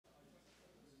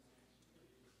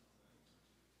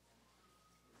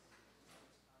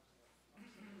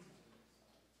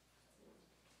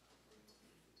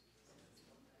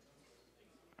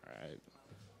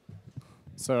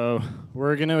So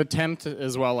we're going to attempt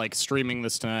as well, like streaming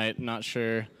this tonight. Not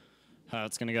sure how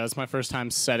it's going to go. It's my first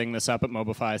time setting this up at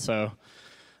Mobify, so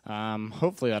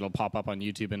hopefully that'll pop up on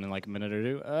YouTube in like a minute or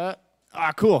two.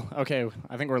 Cool. Okay,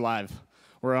 I think we're live.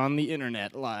 We're on the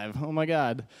internet live. Oh my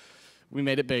God. We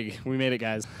made it big. We made it,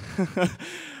 guys.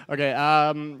 Okay,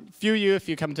 few of you, if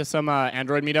you come to some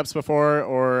Android meetups before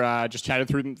or just chatted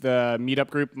through the meetup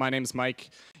group, my name's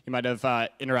Mike. You might have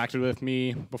interacted with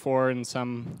me before in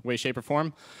some way, shape, or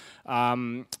form.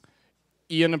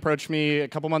 Ian approached me a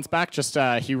couple months back.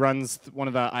 He runs one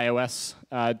of the iOS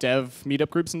dev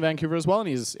meetup groups in Vancouver as well, and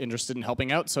he's interested in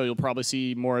helping out. So you'll probably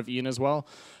see more of Ian as well.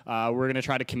 We're going to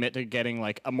try to commit to getting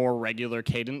like a more regular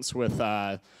cadence with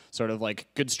sort of like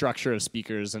good structure of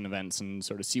speakers and events, and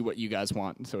sort of see what you guys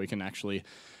want, so we can actually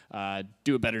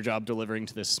do a better job delivering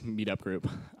to this meetup group.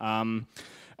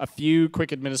 A few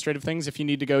quick administrative things. If you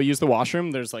need to go use the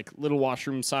washroom, there's like little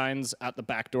washroom signs at the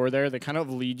back door there. They kind of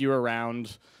lead you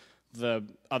around the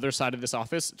other side of this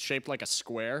office. It's shaped like a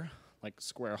square, like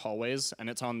square hallways, and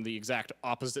it's on the exact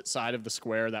opposite side of the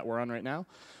square that we're on right now.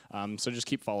 So just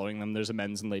keep following them. There's a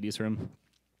men's and ladies room.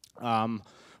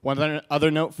 One other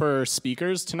note for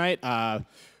speakers tonight,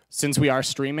 since we are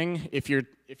streaming, if you're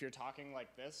talking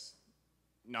like this,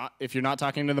 if you're not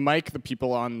talking to the mic, the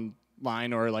people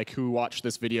online or like who watch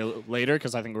this video later,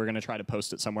 because I think we're going to try to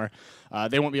post it somewhere,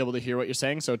 they won't be able to hear what you're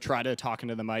saying, so try to talk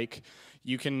into the mic.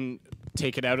 You can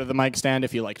take it out of the mic stand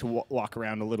if you like to walk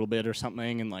around a little bit or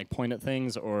something and like point at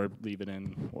things, or leave it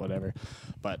in, whatever.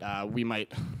 But we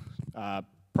might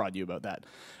prod you about that.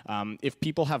 If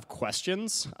people have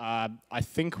questions, I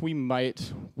think we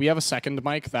have a second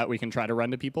mic that we can try to run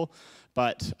to people,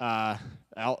 but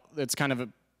it's kind of a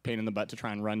pain in the butt to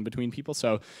try and run between people.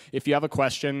 So if you have a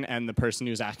question and the person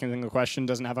who's asking the question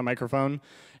doesn't have a microphone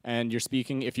and you're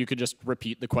speaking, if you could just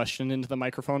repeat the question into the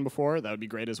microphone before, that would be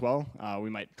great as well.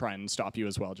 We might try and stop you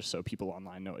as well, just so people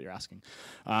online know what you're asking.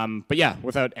 But yeah,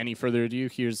 without any further ado,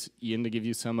 here's Ian to give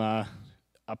you some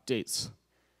updates.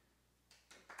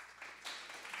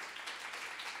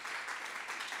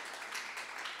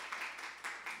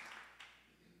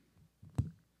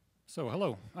 So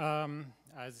hello.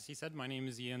 As he said, my name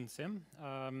is Ian Sim,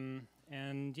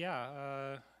 and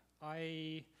yeah,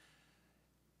 I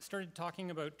started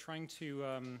talking about trying to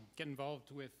get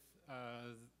involved with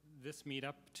this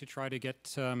meetup to try to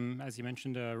get, as you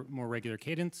mentioned, a more regular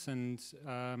cadence and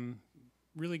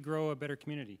really grow a better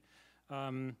community.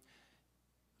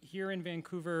 Here in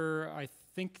Vancouver, I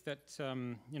think that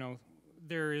you know,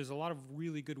 there is a lot of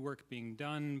really good work being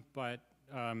done, but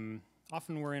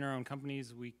often we're in our own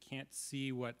companies, we can't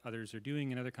see what others are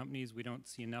doing in other companies. We don't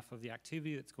see enough of the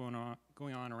activity that's going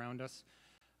on around us.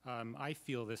 I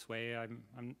feel this way.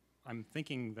 I'm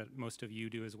thinking that most of you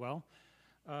do as well.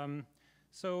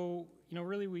 So, you know,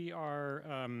 really we are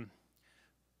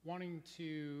wanting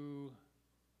to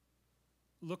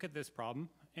look at this problem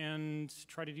and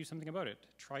try to do something about it.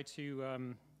 Try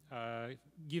to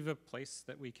give a place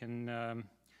that we can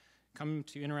come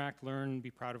to interact, learn, be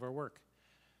proud of our work.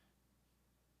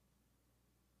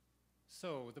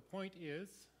 So the point is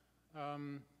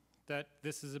that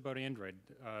this is about Android.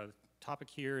 Topic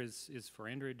here is for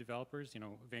Android developers. You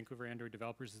know, Vancouver Android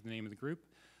Developers is the name of the group.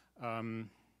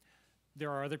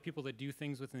 There are other people that do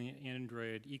things within the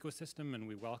Android ecosystem, and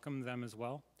we welcome them as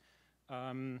well.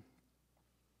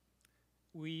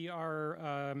 We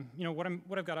are, you know,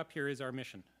 what I've got up here is our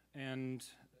mission, and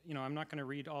you know, I'm not going to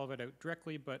read all of it out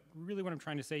directly, but really what I'm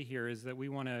trying to say here is that we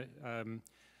want to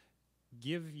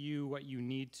give you what you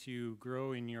need to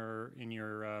grow in your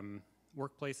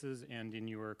workplaces and in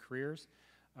your careers,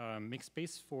 make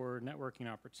space for networking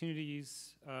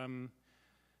opportunities,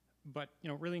 but you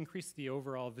know, really increase the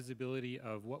overall visibility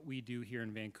of what we do here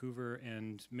in Vancouver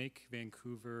and make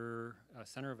Vancouver a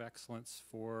center of excellence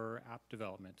for app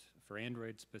development, for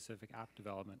Android-specific app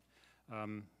development.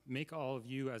 Make all of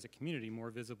you as a community more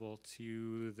visible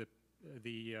to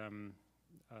the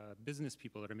business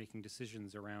people that are making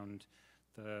decisions around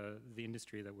the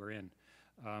industry that we're in.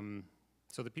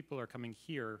 So the people are coming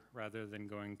here rather than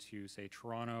going to, say,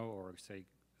 Toronto or, say,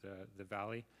 the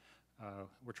Valley.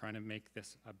 We're trying to make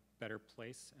this a better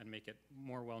place and make it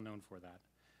more well-known for that.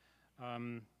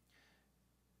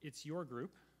 It's your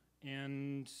group,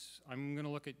 and I'm going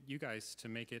to look at you guys to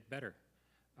make it better.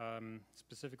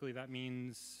 Specifically, that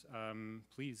means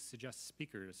please suggest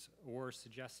speakers or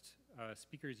suggest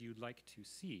speakers you'd like to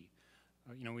see.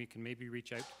 You know, we can maybe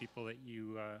reach out to people that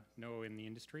you know in the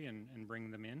industry and bring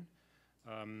them in.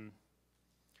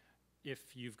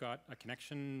 If you've got a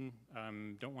connection,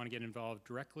 don't want to get involved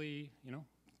directly, you know,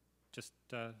 just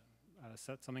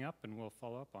set something up and we'll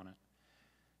follow up on it.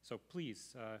 So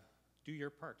please do your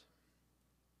part.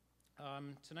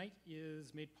 Tonight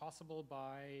is made possible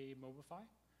by Mobify.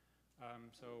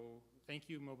 So thank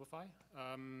you, Mobify.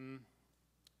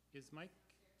 Is Mike?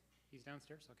 He's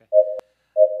downstairs? Okay.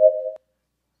 Oh,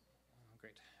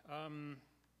 great.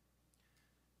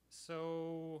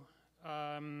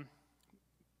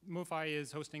 Mobify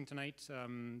is hosting tonight.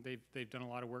 They've done a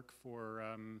lot of work for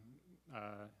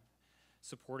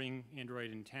supporting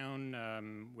Android in town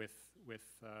with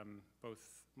both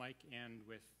Mike and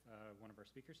with one of our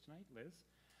speakers tonight, Liz.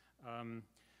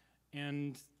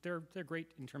 And they're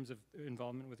great in terms of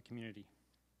involvement with the community.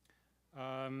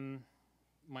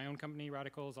 My own company,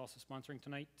 Radical, is also sponsoring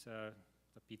tonight, the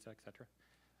pizza, etc.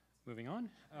 Moving on.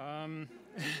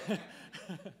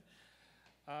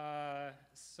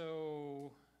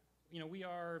 We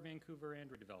are Vancouver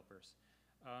Android developers.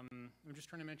 I'm just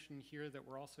trying to mention here that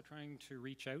we're also trying to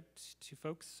reach out to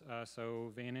folks.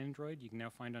 So Van Android, you can now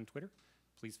find on Twitter.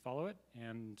 Please follow it,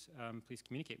 and please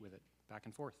communicate with it back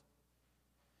and forth.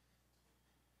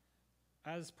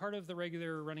 As part of the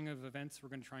regular running of events, we're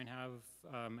going to try and have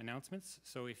announcements.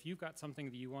 So if you've got something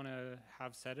that you want to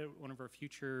have said at one of our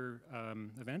future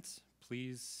events,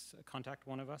 please contact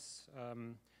one of us,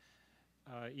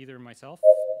 either myself.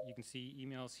 You can see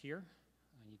emails here.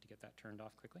 I need to get that turned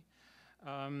off quickly.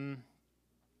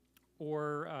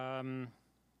 Or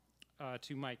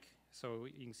to Mike. So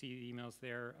you can see the emails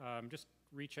there. Just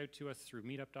reach out to us through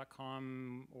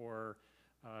meetup.com or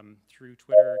through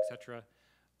Twitter, etc.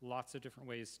 Lots of different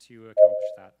ways to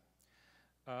accomplish that.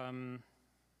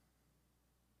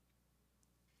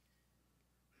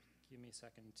 Give me a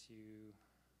second to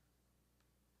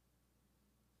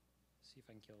see if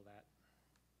I can kill that.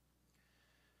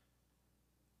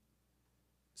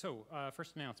 So,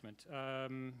 first announcement.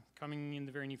 Coming in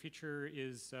the very near future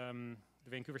is the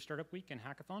Vancouver Startup Week and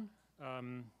Hackathon.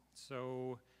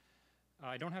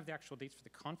 I don't have the actual dates for the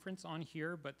conference on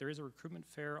here, but there is a recruitment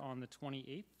fair on the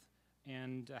 28th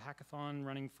and a hackathon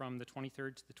running from the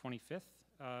 23rd to the 25th.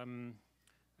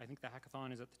 I think the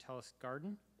hackathon is at the TELUS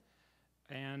Garden.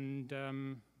 And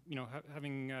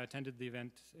having attended the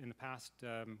event in the past,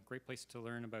 great place to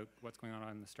learn about what's going on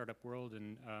in the startup world,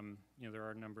 and there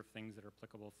are a number of things that are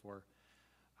applicable for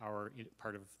our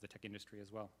part of the tech industry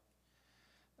as well.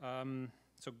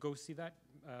 So go see that,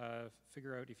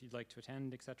 figure out if you'd like to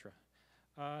attend, etc.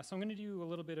 So I'm going to do a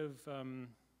little bit of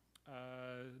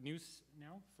news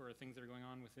now for things that are going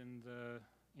on within the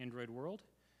Android world.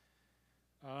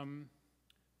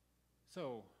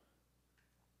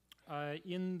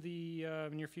 In the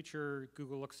near future,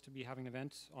 Google looks to be having an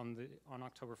event on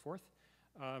October 4th.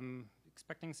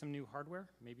 Expecting some new hardware,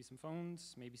 maybe some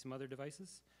phones, maybe some other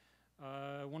devices.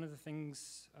 One of the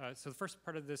things, so the first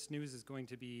part of this news is going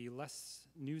to be less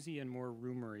newsy and more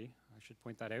rumory. I should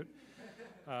point that out.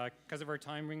 Because of our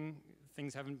timing,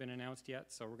 things haven't been announced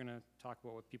yet, so we're going to talk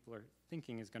about what people are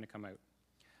thinking is going to come out.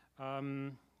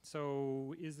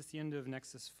 So is this the end of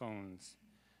Nexus phones?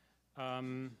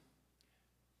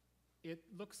 It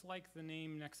looks like the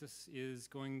name Nexus is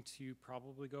going to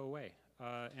probably go away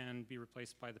and be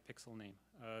replaced by the Pixel name.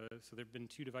 So there have been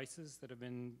two devices that have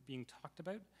been being talked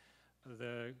about.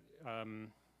 The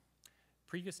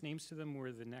previous names to them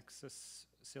were the Nexus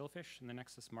Sailfish and the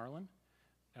Nexus Marlin.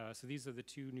 So these are the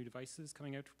two new devices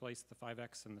coming out to replace the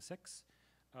 5X and the 6.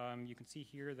 You can see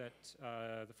here that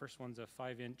the first one's a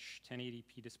 5-inch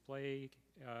 1080p display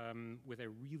with a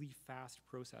really fast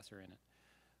processor in it.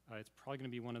 It's probably going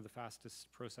to be one of the fastest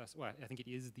well, I think it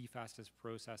is the fastest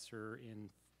processor in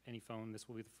any phone. This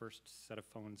will be the first set of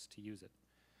phones to use it.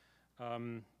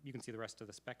 You can see the rest of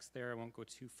the specs there. I won't go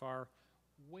too far.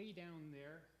 Way down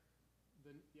there,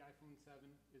 the iPhone 7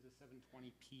 is a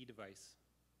 720p device.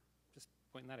 Just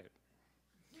pointing that out.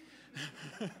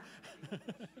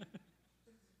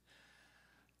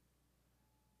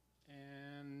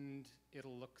 And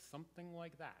it'll look something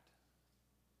like that.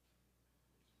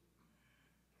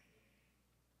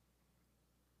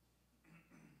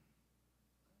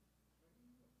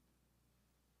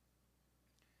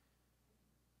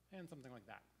 And something like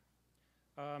that.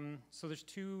 So there's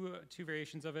two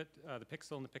variations of it, the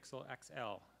Pixel and the Pixel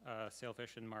XL,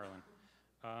 Sailfish and Marlin.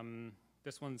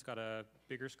 This one's got a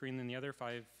bigger screen than the other,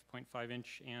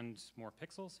 5.5-inch and more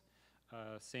pixels.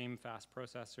 Same fast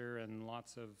processor and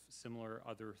lots of similar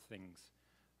other things.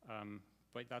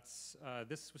 But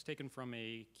this was taken from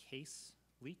a case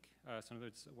leak. So in other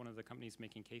words, one of the companies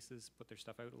making cases put their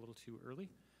stuff out a little too early.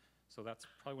 So that's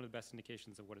probably one of the best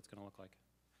indications of what it's going to look like.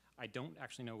 I don't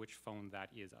actually know which phone that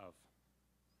is of.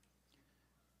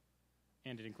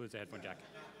 And it includes a headphone jack.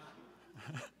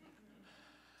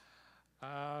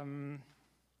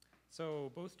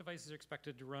 So both devices are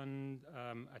expected to run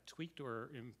a tweaked or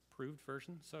improved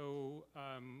version. So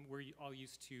we're all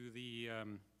used to the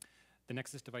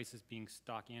Nexus devices being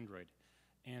stock Android.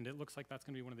 And it looks like that's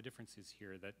going to be one of the differences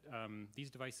here, that these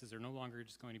devices are no longer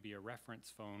just going to be a reference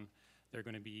phone. They're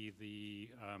going to be the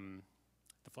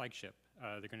flagship.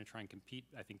 They're going to try and compete,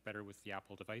 I think, better with the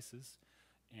Apple devices.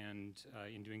 And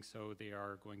in doing so, they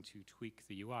are going to tweak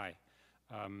the UI,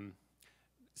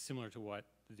 similar to what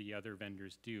the other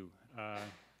vendors do.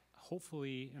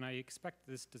 Hopefully, and I expect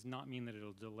this does not mean that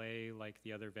it'll delay like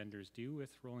the other vendors do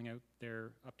with rolling out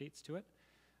their updates to it.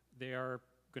 They are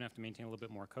going to have to maintain a little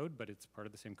bit more code, but it's part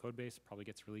of the same code base. Probably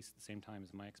gets released at the same time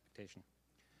as my expectation.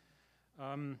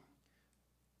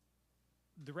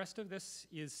 The rest of this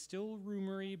is still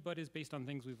rumory, but is based on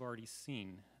things we've already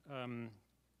seen. The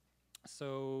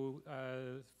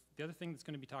other thing that's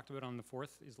going to be talked about on the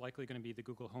 4th is likely going to be the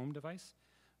Google Home device.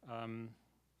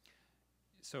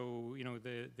 So you know,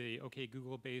 the OK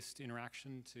Google-based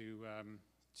interaction to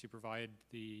provide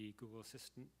the Google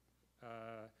Assistant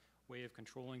way of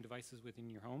controlling devices within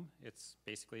your home. It's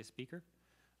basically a speaker.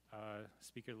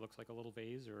 Speaker that looks like a little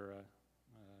vase, or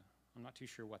I'm not too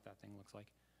sure what that thing looks like.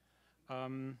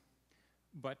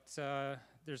 But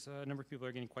there's a number of people who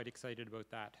are getting quite excited about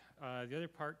that. The other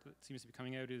part that seems to be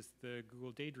coming out is the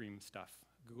Google Daydream stuff,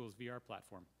 Google's VR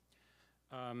platform.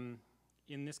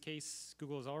 In this case,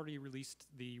 Google has already released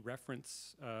the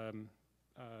reference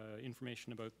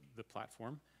information about the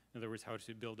platform. In other words, how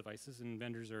to build devices, and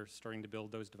vendors are starting to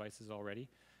build those devices already.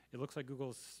 It looks like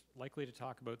Google's likely to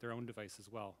talk about their own device as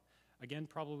well. Again,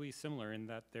 probably similar in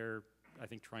that they're, I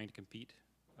think, trying to compete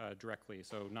directly.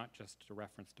 So not just a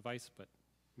reference device, but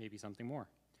maybe something more.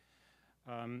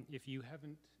 If you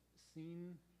haven't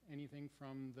seen anything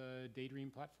from the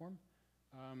Daydream platform,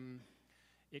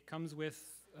 it comes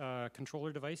with a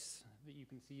controller device that you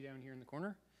can see down here in the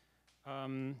corner.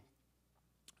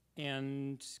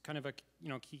 And kind of a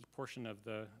key portion of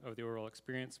the overall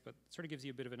experience, but sort of gives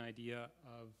you a bit of an idea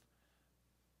of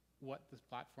what this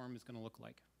platform is going to look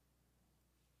like.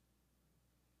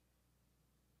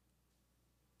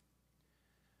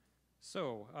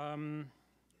 So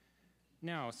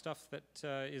now stuff that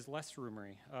is less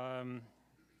rumory.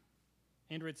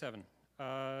 Android 7.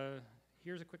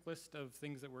 Here's a quick list of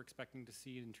things that we're expecting to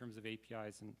see in terms of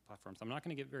APIs and platforms. I'm not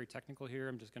going to get very technical here.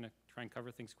 I'm just going to try and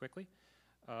cover things quickly.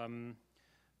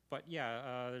 But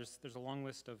yeah, there's a long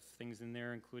list of things in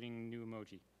there, including new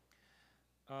emoji.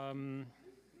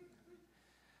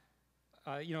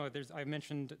 I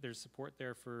mentioned there's support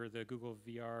there for the Google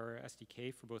VR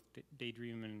SDK for both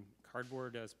Daydream and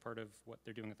Cardboard as part of what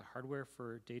they're doing with the hardware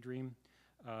for Daydream.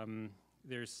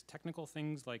 There's technical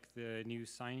things like the new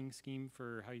signing scheme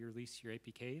for how you release your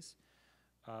APKs.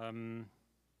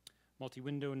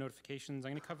 Multi-window notifications.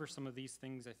 I'm going to cover some of these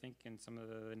things, I think, in some of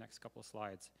the next couple of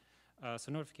slides.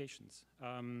 So notifications,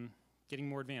 getting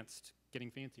more advanced,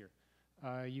 getting fancier.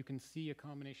 You can see a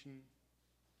combination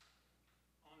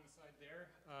on the side there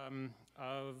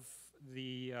of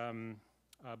the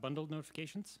bundled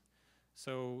notifications.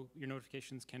 So your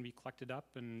notifications can be collected up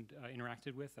and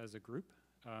interacted with as a group,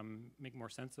 make more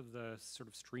sense of the sort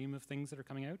of stream of things that are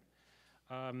coming out.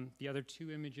 The other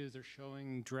two images are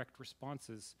showing direct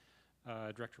responses,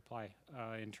 direct reply,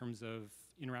 in terms of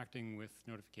interacting with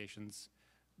notifications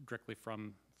directly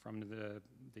from the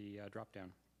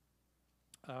drop-down.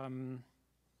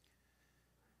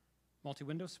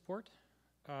 Multi-window support.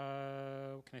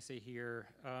 What can I say here?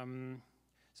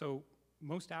 So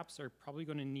most apps are probably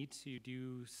going to need to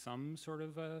do some sort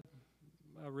of a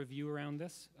review around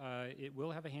this. It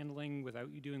will have a handling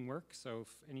without you doing work. So if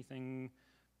anything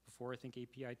before, I think,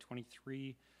 API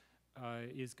 23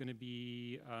 is going to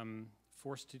be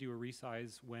forced to do a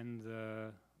resize when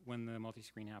the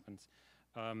multi-screen happens.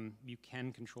 You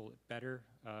can control it better.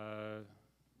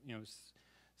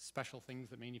 Special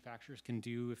things that manufacturers can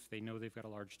do if they know they've got a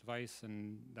large device,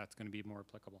 and that's going to be more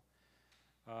applicable.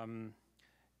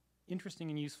 Interesting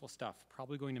and useful stuff.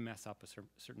 Probably going to mess up a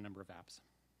certain number of apps.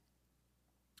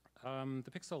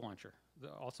 The Pixel launcher,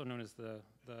 also known as the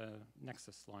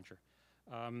Nexus launcher.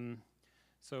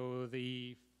 So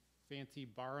the fancy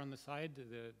bar on the side,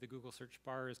 the Google search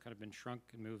bar has kind of been shrunk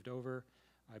and moved over.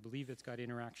 I believe it's got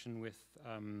interaction with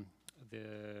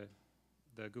the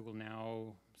Google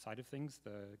Now side of things,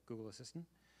 the Google Assistant.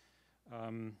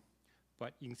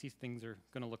 But you can see things are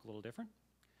going to look a little different.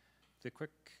 The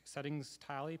quick settings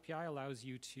tile API allows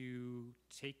you to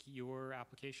take your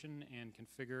application and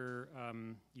configure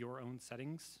your own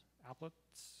settings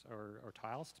applets or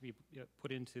tiles to be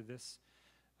put into this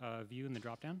view in the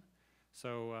dropdown.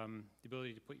 So the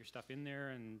ability to put your stuff in there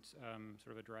and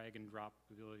sort of a drag and drop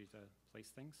ability to place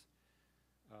things.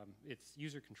 It's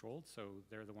user controlled, so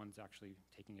they're the ones actually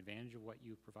taking advantage of what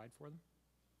you provide for them.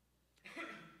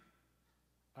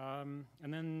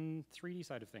 And then 3D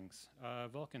side of things.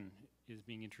 Vulkan is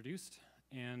being introduced,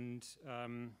 and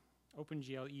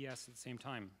OpenGL ES at the same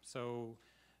time. So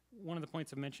one of the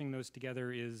points of mentioning those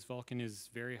together is Vulkan is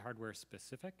very hardware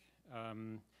specific.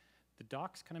 The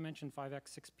docs kind of mention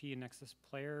 5x, 6P, and Nexus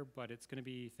Player, but it's going to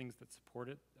be things that support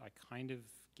it. I kind of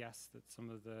guess that some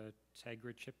of the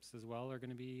Tegra chips as well are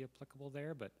going to be applicable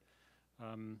there, but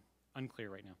unclear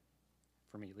right now,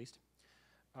 for me at least.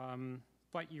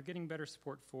 But you're getting better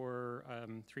support for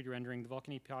 3D rendering. The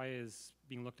Vulkan API is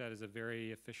being looked at as a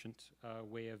very efficient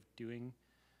way of doing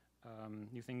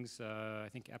new things. I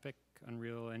think Epic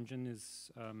Unreal Engine is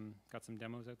got some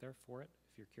demos out there for it,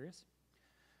 if you're curious.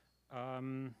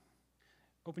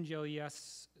 OpenGL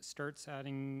ES starts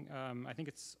adding, I think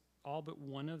it's all but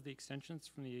one of the extensions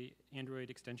from the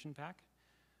Android extension pack,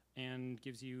 and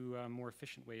gives you more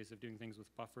efficient ways of doing things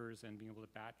with buffers and being able to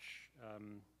batch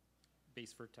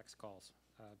base vertex calls,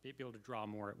 be able to draw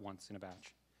more at once in a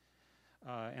batch.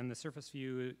 And the surface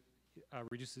view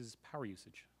reduces power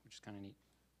usage, which is kind of neat.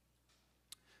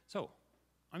 So,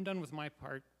 I'm done with my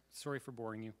part. Sorry for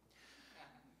boring you.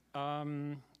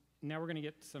 Now we're going to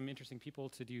get some interesting people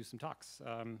to do some talks.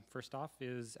 First off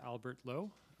is Albert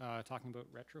Lowe, talking about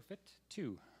Retrofit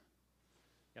 2,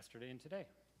 yesterday and today.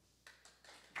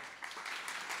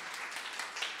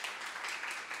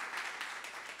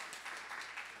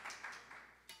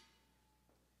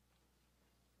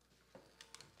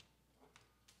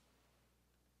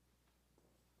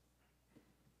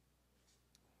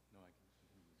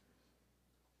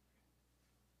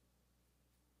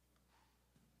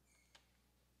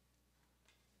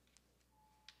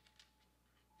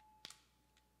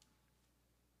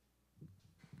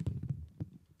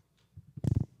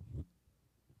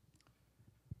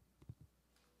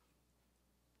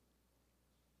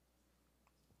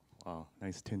 Wow,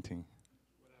 nice tinting.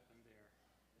 What happened there?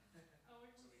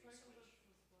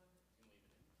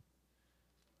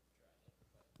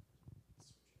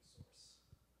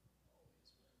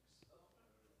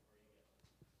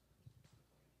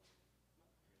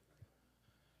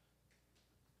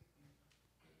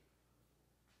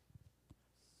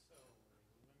 So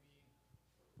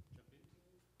let me jump into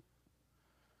it.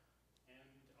 And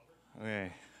Albert?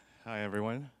 Okay, hi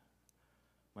everyone.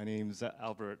 My name's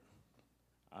Albert.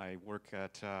 I work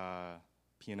at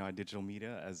P&I Digital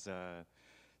Media as a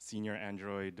senior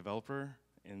Android developer,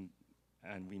 and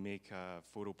we make a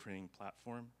photo printing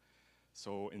platform.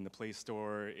 So in the Play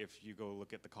Store, if you go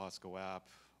look at the Costco app,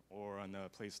 or on the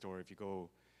Play Store, if you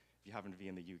happen to be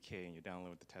in the UK and you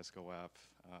download the Tesco app,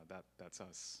 that's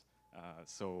us.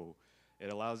 So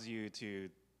it allows you to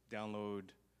download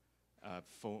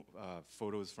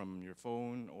photos from your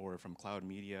phone or from cloud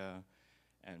media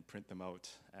and print them out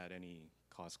at any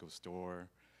Costco store,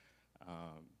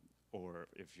 or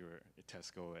if you're at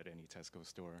Tesco, at any Tesco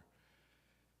store.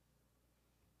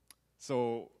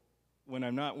 So when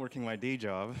I'm not working my day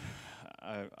job,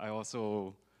 I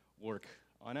also work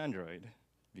on Android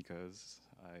because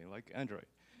I like Android.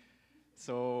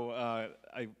 So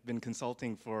I've been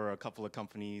consulting for a couple of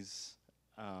companies.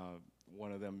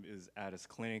 One of them is Addis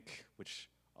Clinic, which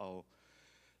I'll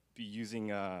be using.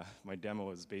 My demo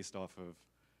is based off of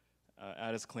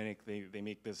Addis Clinic. They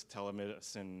make this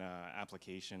telemedicine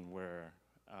application where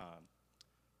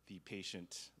the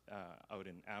patient out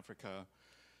in Africa,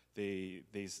 they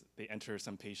enter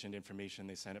some patient information,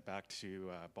 they send it back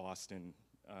to Boston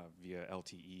via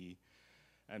LTE,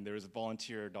 and there's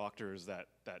volunteer doctors that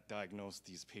diagnose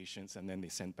these patients, and then they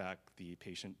send back the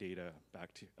patient data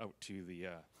back out to the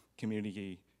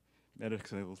community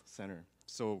medical center.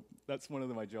 So that's one of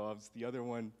my jobs. The other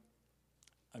one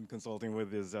I'm consulting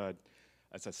with is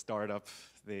it's a startup.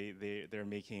 They're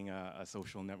making a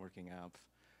social networking app.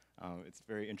 It's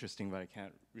very interesting, but I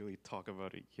can't really talk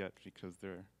about it yet because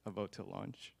they're about to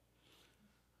launch.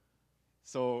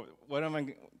 So what am I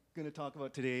going to talk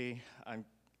about today?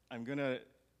 I'm going to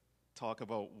talk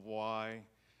about why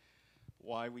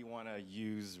we want to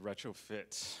use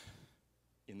retrofit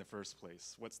in the first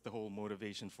place. What's the whole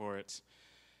motivation for it?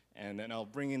 And then I'll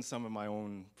bring in some of my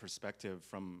own perspective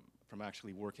from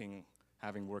actually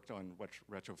having worked on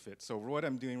retrofit. So what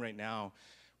I'm doing right now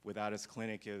with Addis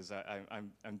Clinic is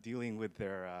I'm dealing with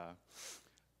their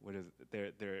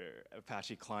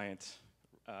Apache client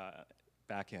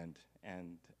backend,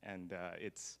 and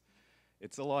it's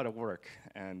a lot of work,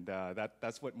 and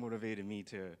that's what motivated me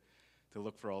to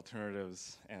look for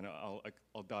alternatives, and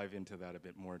I'll dive into that a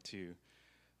bit more too.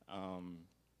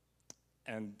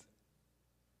 And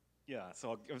Yeah,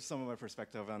 so I'll give some of my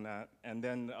perspective on that, and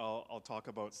then I'll talk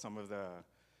about some of the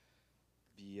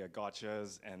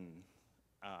gotchas and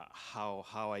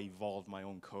how I evolved my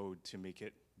own code to make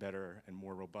it better and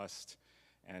more robust,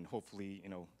 and hopefully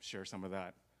share some of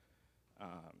that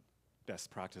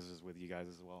best practices with you guys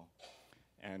as well.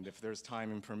 And if there's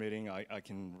time and permitting, I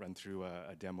can run through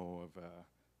a demo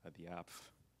of the app.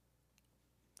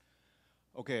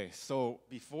 Okay, so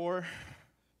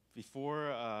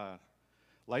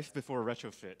life before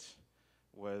retrofit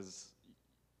was,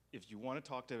 if you want to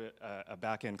talk to a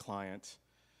backend client,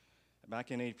 a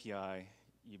backend API,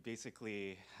 you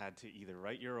basically had to either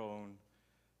write your own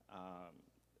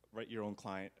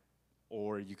client,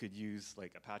 or you could use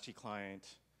like Apache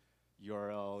client,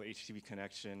 URL, HTTP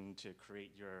connection to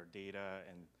create your data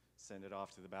and send it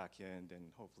off to the backend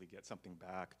and hopefully get something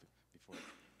back before.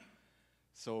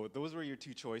 So those were your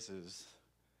two choices.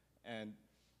 And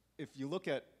if you look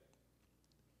at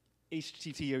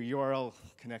HTTP or URL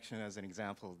connection as an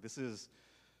example, this is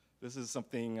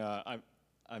something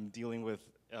I'm dealing with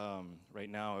right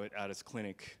now at its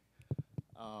clinic.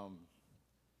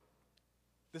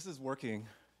 This is working.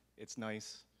 It's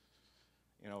nice.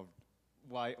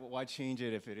 Why change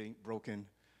it if it ain't broken?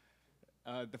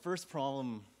 The first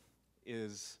problem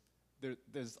is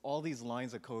there's all these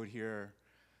lines of code here,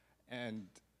 and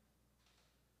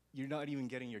you're not even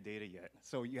getting your data yet.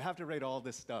 So you have to write all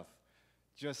this stuff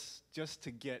just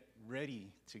to get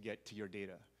ready to get to your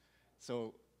data.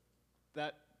 So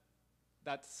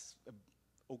that's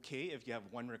okay if you have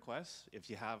one request. If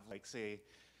you have, like, say,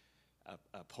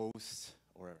 a post,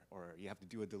 or you have to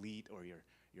do a delete, or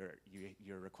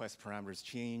your request parameters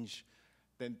change,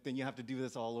 then you have to do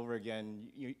this all over again.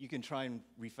 You can try and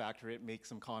refactor it, make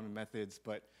some common methods,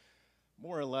 but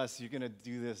more or less, you're going to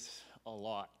do this a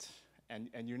lot, and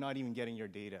you're not even getting your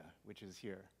data, which is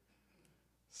here.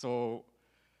 So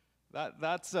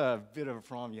that's a bit of a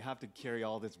problem. You have to carry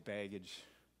all this baggage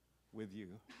with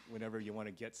you whenever you want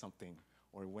to get something,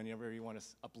 or whenever you want to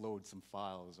upload some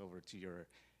files over to your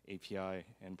API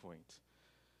endpoint.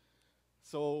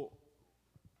 So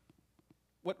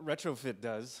what retrofit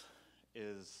does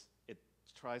is it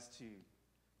tries to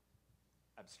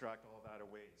abstract all that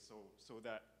away, so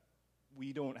that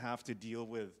we don't have to deal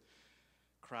with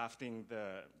crafting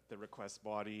the request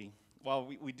body. Well,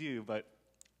 we do, but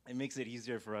it makes it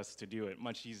easier for us to do it,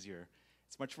 much easier.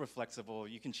 It's much more flexible.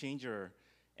 You can change your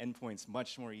endpoints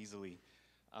much more easily.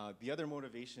 The other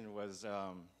motivation was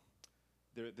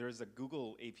there's a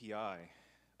Google API.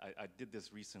 I did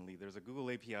this recently. There's a Google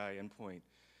API endpoint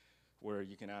where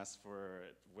you can ask for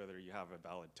whether you have a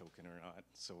valid token or not.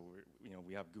 So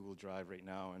we have Google Drive right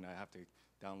now, and I have to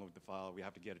download the file. We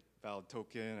have to get a valid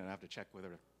token, and I have to check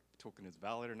whether a token is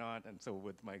valid or not. And so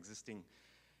with my existing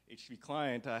HTTP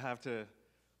client, I have to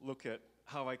look at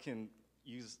how I can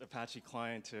use Apache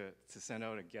client to send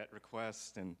out a GET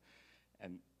request, and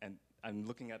I'm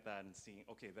looking at that and seeing,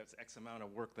 okay, that's X amount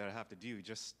of work that I have to do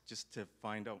just to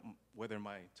find out whether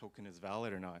my token is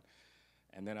valid or not.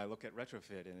 And then I look at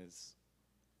retrofit, and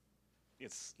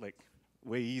it's like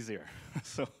way easier.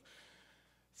 so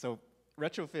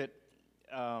retrofit,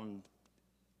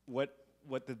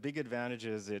 what the big advantage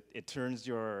is, it turns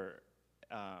your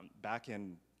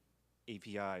backend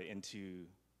API into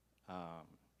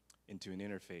an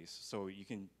interface. So you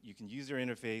can use your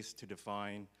interface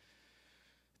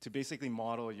to basically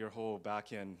model your whole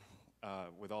backend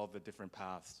with all the different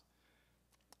paths.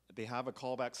 They have a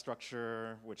callback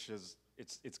structure, which is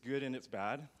it's good and it's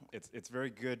bad. It's very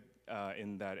good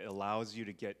in that it allows you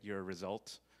to get your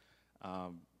result,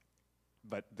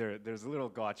 but there's little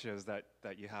gotchas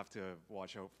that you have to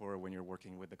watch out for when you're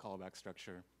working with the callback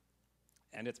structure.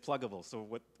 And it's pluggable. So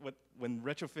when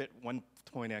Retrofit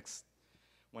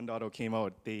 1.0 came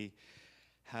out, they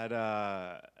had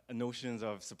notions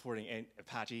of supporting an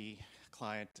Apache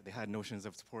client. They had notions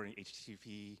of supporting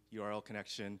HTTP URL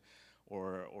connection,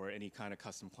 or any kind of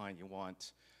custom client you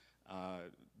want.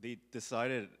 They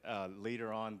decided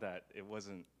later on that it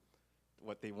wasn't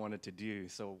what they wanted to do.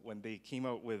 So when they came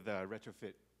out with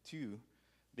Retrofit 2,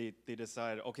 they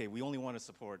decided, okay, we only want to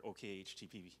support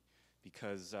OKHTTP,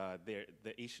 because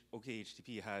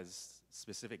OKHTTP has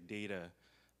specific data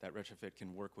that Retrofit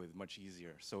can work with much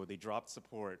easier. So they dropped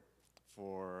support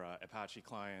for Apache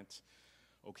client,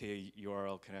 OK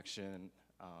URL connection,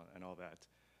 and all that.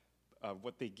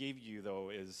 What they gave you, though,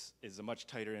 is a much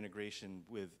tighter integration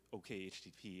with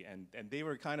OKHTTP, and they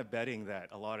were kind of betting that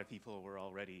a lot of people were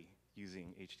already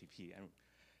using HTTP,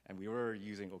 and we were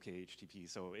using OKHTTP,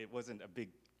 so it wasn't a big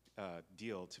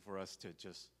deal for us to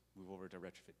just move over to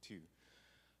Retrofit 2.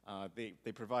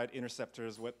 They provide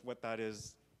interceptors. What that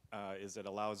is it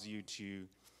allows you to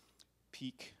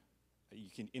peek, you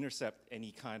can intercept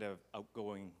any kind of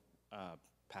outgoing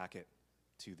packet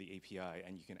to the API,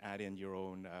 and you can add in your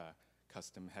own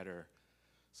custom header.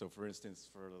 So for instance,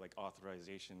 for like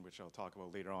authorization, which I'll talk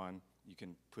about later on, you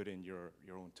can put in your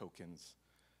own tokens.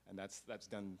 And that's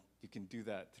done, you can do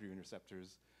that through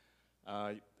interceptors.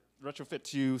 Retrofit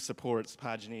 2 supports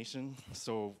pagination.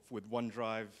 So with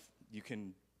OneDrive,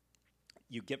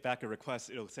 you get back a request,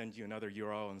 it'll send you another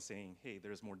URL and saying, hey,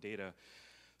 there's more data.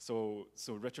 So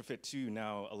Retrofit 2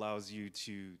 now allows you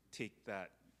to take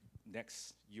that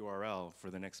next URL for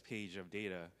the next page of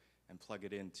data and plug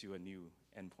it into a new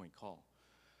endpoint call.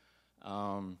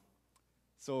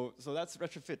 So that's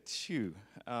Retrofit 2.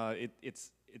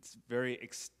 It's very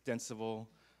extensible,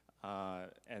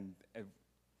 and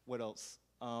what else?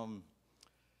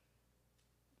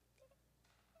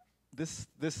 This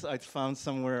I found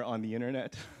somewhere on the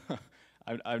internet.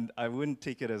 I wouldn't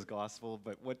take it as gospel,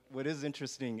 but what is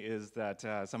interesting is that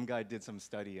some guy did some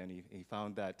study, and he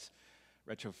found that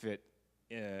Retrofit,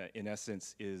 in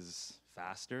essence, is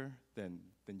faster than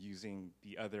using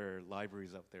the other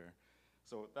libraries out there.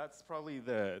 So that's probably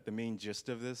the main gist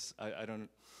of this. I don't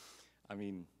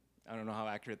know how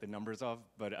accurate the numbers are,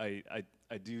 but I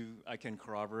can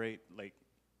corroborate like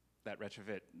that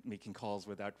Retrofit, making calls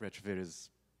without Retrofit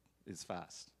is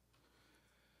fast.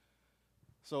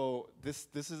 So this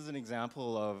is an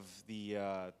example of the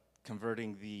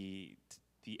converting the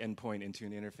endpoint into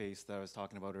an interface that I was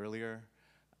talking about earlier.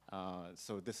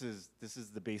 So this is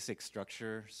the basic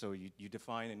structure. So you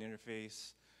define an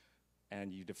interface,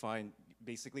 and you define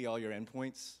basically all your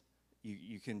endpoints.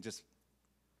 You can just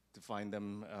define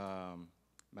them,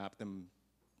 map them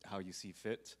how you see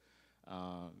fit,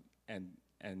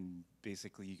 and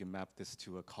basically you can map this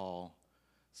to a call.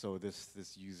 So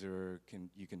this user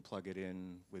you can plug it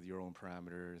in with your own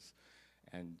parameters,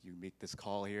 and you make this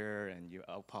call here, and you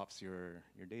out pops your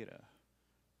data.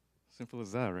 Simple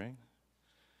as that, right?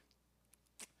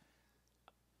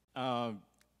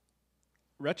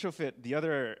 Retrofit. The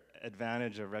other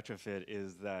advantage of Retrofit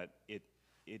is that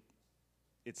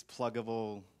it's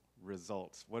pluggable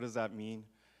results. What does that mean?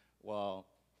 Well,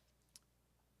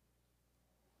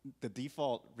 the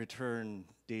default return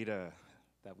data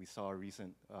that we saw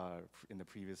in the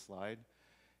previous slide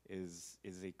is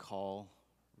a call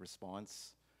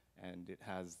response, and it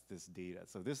has this data.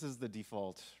 So this is the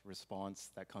default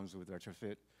response that comes with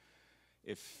Retrofit.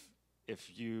 If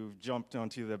you jumped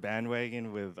onto the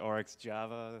bandwagon with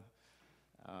RxJava,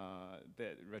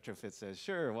 that Retrofit says,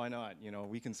 sure, why not?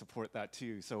 We can support that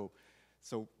too. So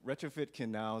Retrofit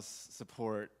can now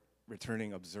support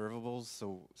returning observables.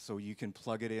 So you can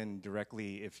plug it in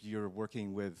directly if you're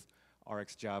working with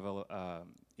RxJava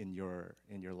in your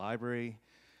library.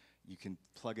 You can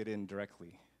plug it in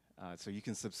directly. So you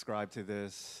can subscribe to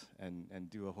this and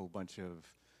do a whole bunch of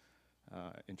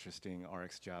interesting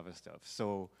RxJava stuff.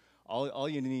 So all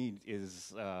you need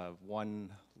is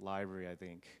one library, I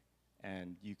think,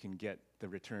 and you can get the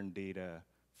return data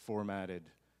formatted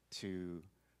to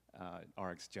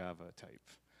RxJava type.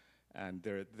 And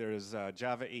there's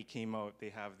Java 8 came out. They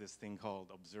have this thing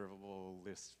called observable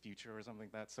list future or something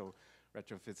like that. So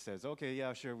Retrofit says, okay,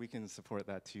 yeah, sure, we can support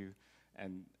that too.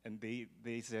 And they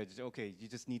said, okay, you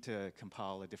just need to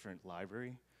compile a different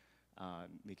library,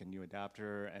 make a new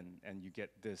adapter, and you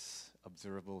get this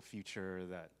observable feature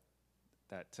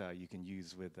that you can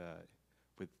use with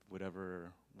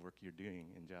whatever work you're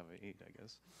doing in Java 8, I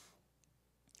guess.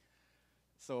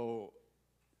 So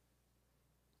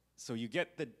you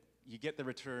get the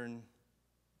return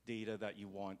data that you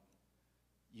want.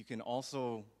 You can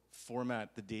also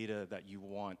format the data that you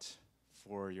want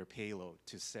for your payload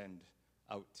to send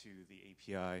out to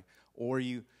the API, or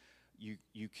you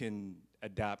can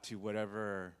adapt to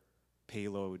whatever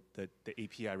payload that the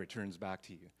API returns back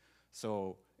to you.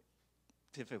 So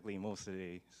typically,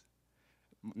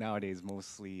 nowadays,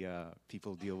 mostly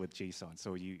people deal with JSON.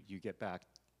 So you get back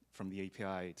from the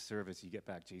API service, you get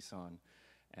back JSON,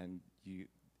 and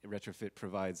Retrofit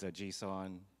provides a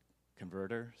JSON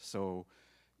converter. So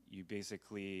you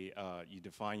basically you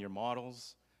define your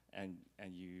models, and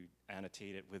you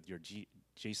annotate it with your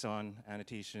JSON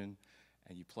annotation,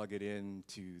 and you plug it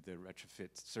into the Retrofit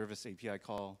service API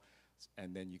call,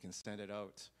 and then you can send it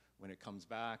out. When it comes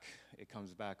back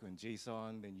in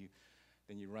JSON.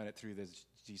 Then you run it through this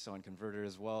JSON converter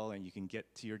as well, and you can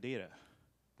get to your data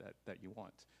that you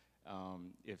want.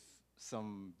 If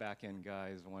some backend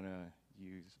guys want to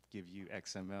give you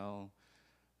XML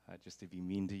just to be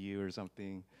mean to you or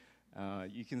something,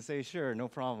 you can say sure, no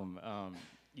problem.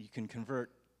 You can convert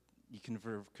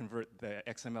the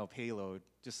XML payload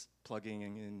just plugging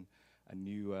in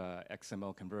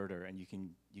XML converter, and you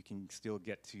can still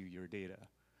get to your data.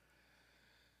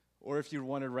 Or if you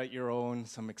want to write your own,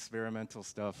 some experimental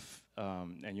stuff,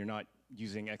 and you're not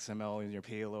using XML in your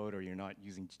payload, or you're not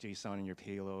using JSON in your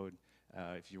payload,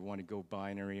 if you want to go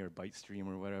binary or byte stream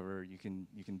or whatever, you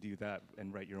can do that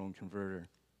and write your own converter.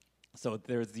 So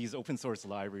there's these open source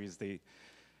libraries. They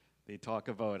talk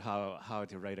about how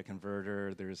to write a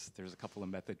converter. There's a couple of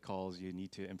method calls you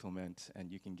need to implement, and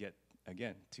you can get,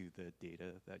 again, to the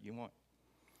data that you want.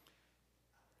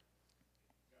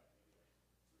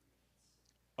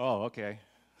 Oh, okay.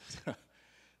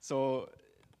 So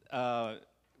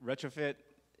retrofit,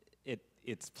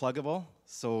 it's pluggable,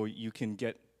 so you can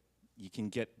get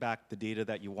back the data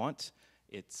that you want.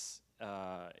 It's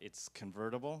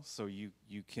convertible, so you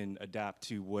can adapt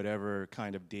to whatever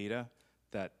kind of data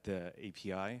that the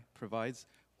API provides,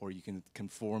 or you can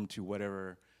conform to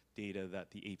whatever data that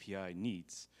the API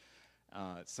needs.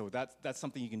 So that's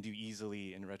something you can do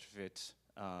easily in retrofit.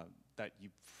 That you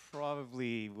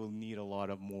probably will need a lot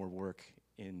of more work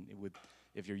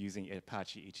if you're using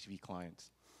Apache HTTP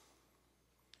clients.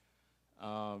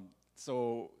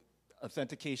 So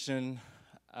authentication,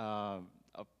 I'll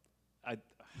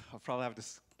probably have to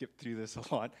skip through this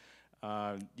a lot.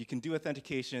 You can do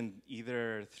authentication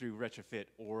either through retrofit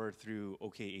or through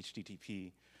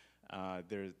OkHttp.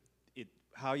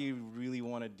 How you really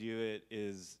want to do it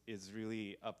is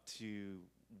really up to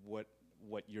what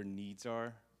your needs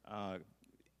are.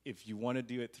 If you want to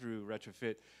do it through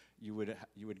retrofit, you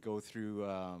would go through,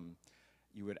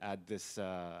 you would add this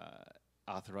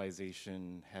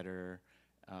authorization header,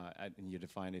 and you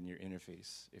define it in your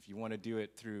interface. If you want to do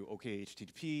it through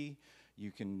OkHttp,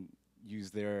 you can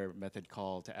use their method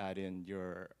call to add in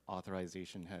your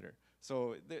authorization header.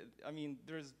 So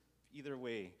there's either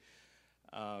way.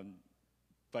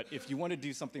 But if you want to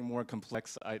do something more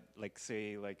complex, like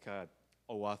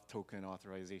OAuth token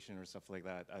authorization or stuff like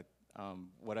that,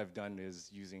 what I've done is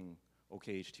using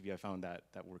OkHttp. I found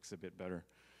that works a bit better.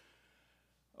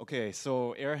 Okay,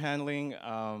 so error handling.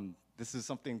 This is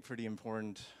something pretty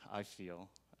important, I feel,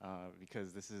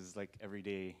 because this is like every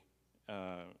day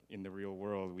in the real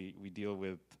world. We deal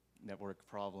with network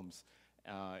problems.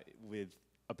 With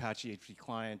Apache HTTP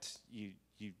client, you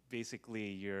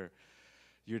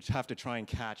have to try and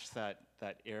catch that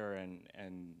error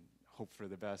and hope for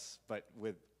the best. But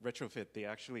with retrofit, they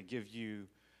actually give you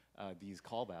these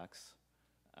callbacks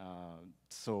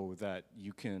so that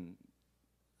you can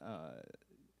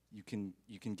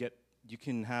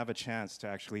have a chance to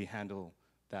actually handle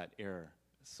that error,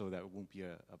 so that it won't be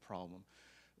a problem.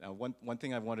 Now, one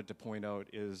thing I wanted to point out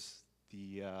is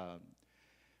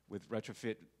with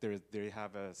retrofit, they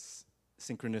have a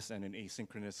synchronous and an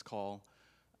asynchronous call.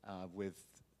 With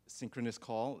synchronous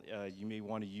call, you may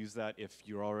want to use that if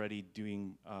you're already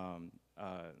doing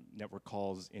network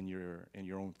calls in your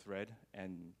own thread,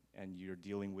 and you're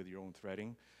dealing with your own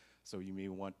threading. So you may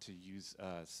want to use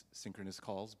synchronous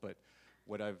calls, but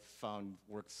what I've found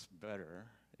works better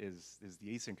is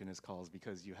the asynchronous calls,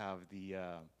 because you have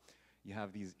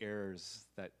these errors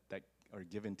that are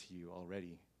given to you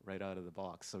already right out of the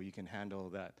box, so you can handle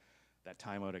that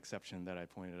timeout exception that I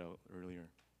pointed out earlier.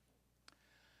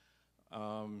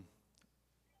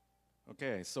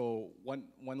 Okay, so one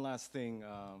last thing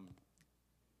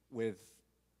with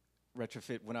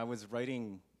retrofit. When I was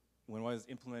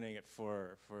implementing it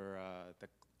for the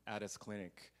Addis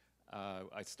clinic,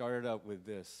 I started out with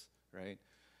this, right?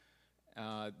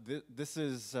 This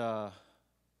is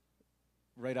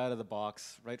right out of the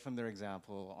box, right from their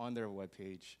example on their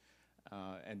webpage,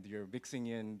 and you're mixing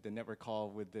in the network call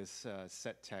with this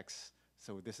set text.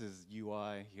 So this is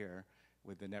UI here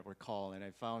with the network call, and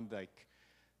I found that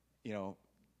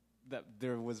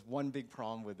there was one big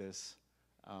problem with this,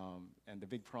 and the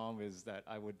big problem is that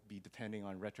I would be depending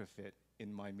on retrofit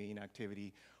in my main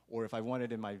activity, or if I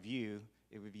wanted in my view,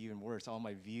 it would be even worse. All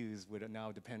my views would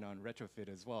now depend on retrofit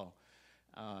as well.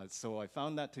 So I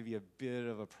found that to be a bit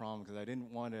of a problem, because I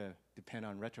didn't want to depend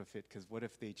on retrofit, because what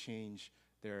if they change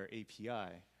their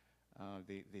API?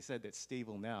 They said it's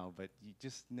stable now, but you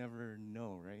just never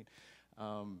know, right?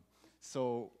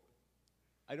 So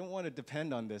I don't want to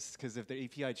depend on this, because if the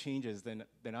API changes, then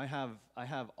I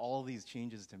have all these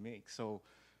changes to make. So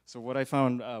what I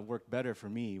found worked better for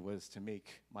me was to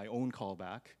make my own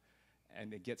callback,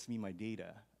 and it gets me my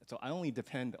data. So I only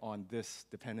depend on this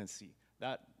dependency.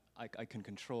 That I can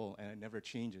control, and it never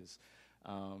changes,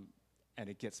 and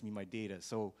it gets me my data.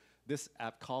 So this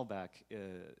app callback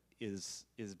is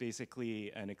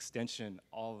basically an extension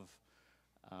of.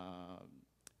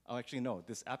 Oh, actually, no.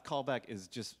 This app callback is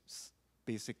just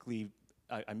basically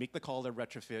I make the call to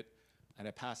retrofit. and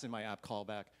I pass in my app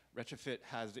callback. Retrofit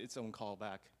has its own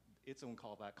callback. Its own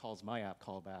callback calls my app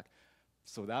callback.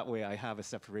 So that way I have a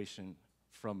separation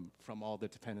from all the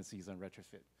dependencies on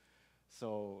retrofit.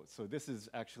 So this is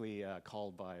actually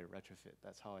called by retrofit.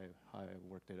 That's how I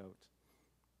worked it out.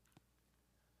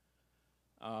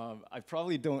 I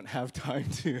probably don't have time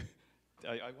to,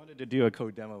 I wanted to do a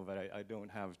code demo, but I don't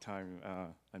have time,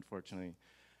 unfortunately.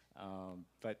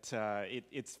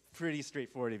 It's pretty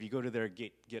straightforward. If you go to their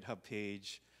GitHub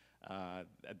page,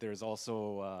 there's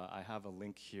also, I have a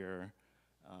link here.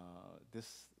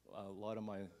 A lot of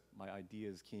my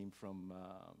ideas came from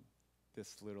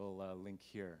this little link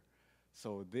here.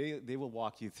 So they will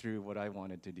walk you through what I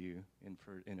wanted to do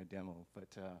in a demo,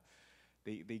 but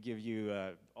they give you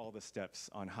all the steps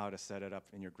on how to set it up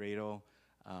in your Gradle,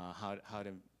 how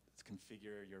to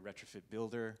configure your retrofit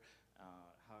builder,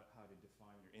 how to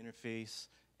define your interface,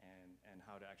 and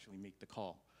how to actually make the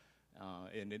call.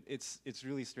 And it's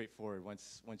really straightforward.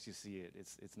 Once you see it,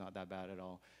 it's not that bad at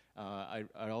all.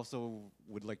 I also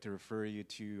would like to refer you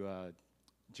to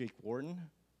Jake Wharton.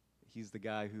 He's the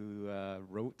guy who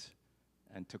wrote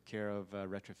and took care of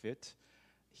retrofit.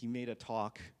 He made a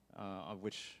talk of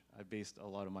which I based a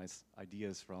lot of my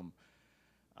ideas from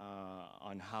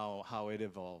on how it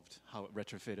evolved, how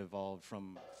retrofit evolved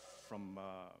from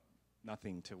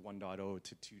nothing to 1.0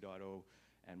 to 2.0,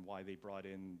 and why they brought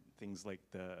in things like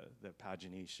the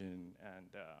pagination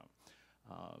and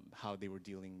how they were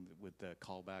dealing with the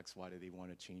callbacks. Why did they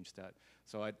want to change that?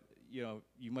 So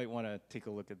you might want to take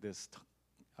a look at this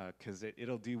because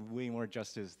it'll do way more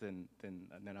justice than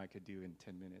I could do in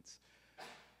 10 minutes.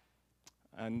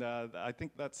 And I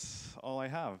think that's all I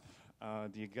have.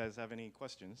 Do you guys have any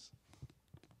questions?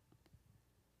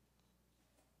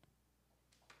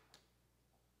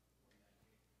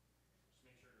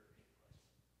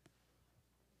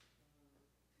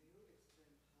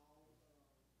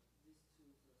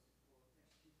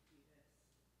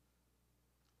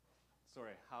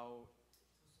 Sorry, how?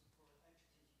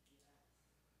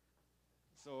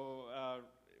 So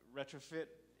retrofit,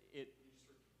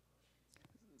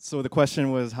 so the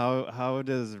question was how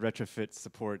does retrofit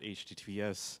support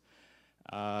HTTPS?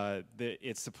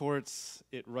 It supports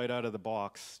it right out of the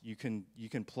box. You can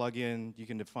plug in, you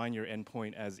can define your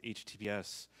endpoint as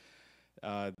HTTPS.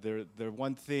 The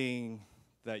one thing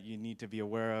that you need to be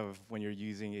aware of when you're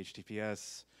using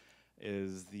HTTPS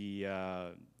is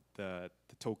the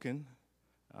token.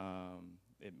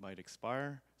 It might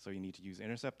expire, so you need to use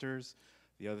interceptors.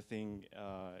 The other thing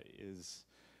is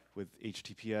with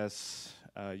HTTPS,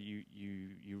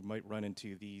 you might run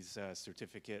into these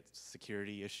certificate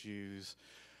security issues,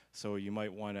 so you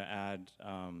might want to add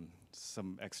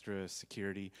some extra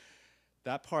security.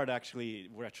 That part actually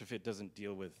retrofit doesn't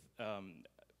deal with.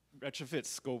 Retrofit's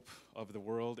scope of the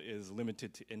world is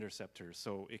limited to interceptors,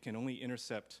 so it can only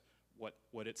intercept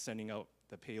what it's sending out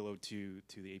the payload to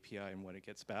the API and what it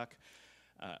gets back.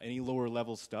 Any lower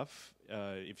level stuff,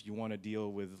 if you want to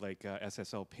deal with like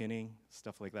SSL pinning,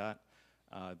 stuff like that,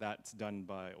 that's done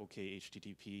by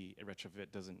OkHttp.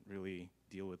 Retrofit doesn't really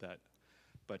deal with that.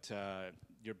 But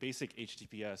your basic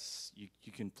HTTPS,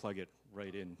 you can plug it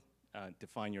right in,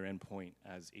 define your endpoint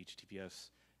as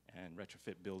HTTPS, and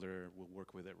Retrofit Builder will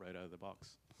work with it right out of the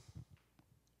box.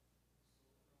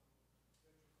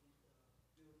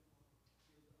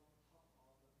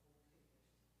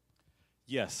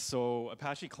 Yes, so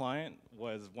Apache Client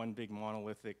was one big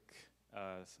monolithic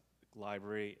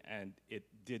library, and it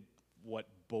did what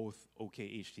both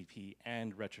OkHttp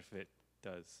and Retrofit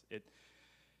does.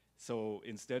 So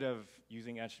instead of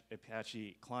using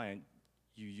Apache Client,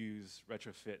 you use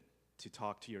Retrofit to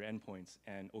talk to your endpoints,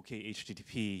 and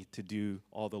OkHttp to do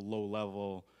all the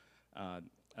low-level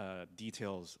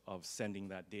details of sending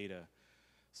that data.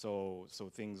 So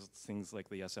things like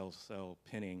the SSL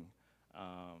pinning,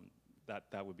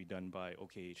 that would be done by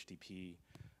OkHttp.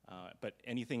 But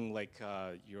anything like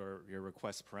your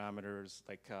request parameters,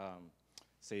 like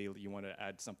say you want to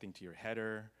add something to your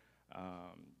header,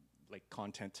 like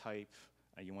content type,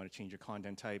 you want to change your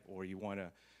content type, or you want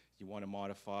to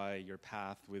modify your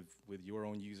path with your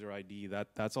own user ID.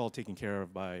 That's all taken care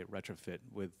of by Retrofit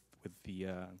with the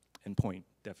endpoint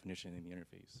definition in the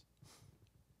interface.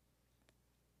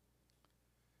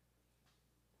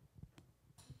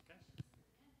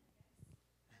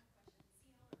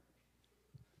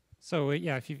 So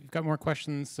yeah, if you've got more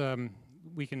questions,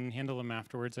 we can handle them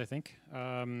afterwards, I think.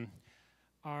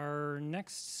 Our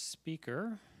next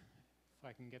speaker, if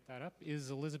I can get that up,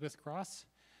 is Elizabeth Cross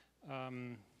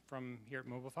from here at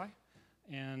Mobilify.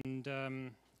 And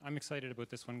I'm excited about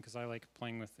this one because I like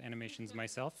playing with animations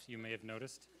myself, you may have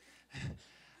noticed.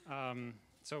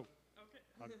 So,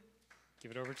 okay. give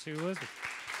it over to Elizabeth.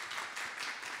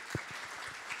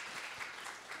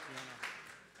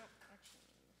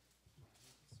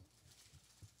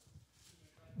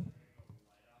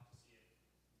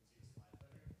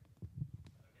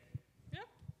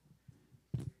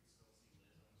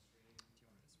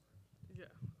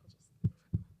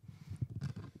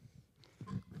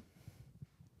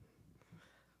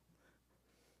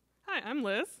 Hi, I'm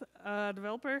Liz, a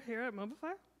developer here at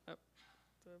Mobify.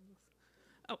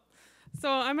 So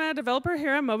I'm a developer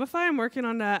here at Mobify. I'm working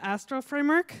on the Astro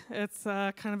framework. It's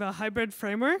kind of a hybrid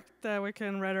framework that we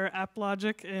can write our app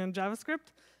logic in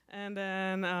JavaScript, and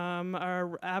then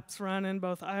our apps run in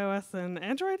both iOS and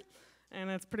Android,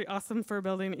 and it's pretty awesome for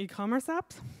building e-commerce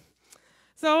apps.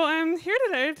 So I'm here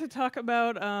today to talk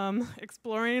about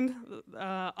exploring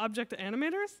object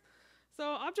animators. So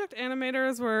object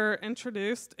animators were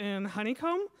introduced in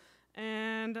Honeycomb,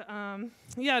 and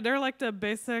yeah, they're like the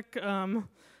basic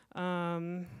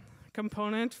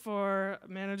component for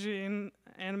managing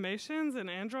animations in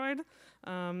Android.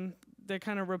 They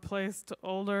kind of replaced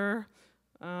older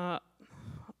APIs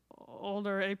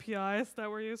that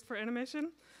were used for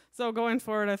animation. So going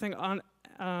forward, I think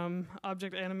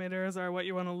object animators are what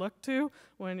you want to look to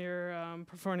when you're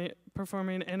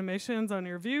performing animations on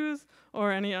your views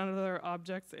or any other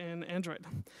objects in Android.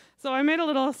 So I made a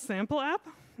little sample app.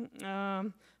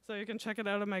 So you can check it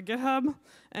out on my GitHub,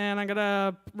 and I'm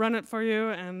gonna run it for you,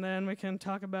 and then we can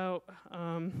talk about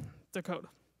the code.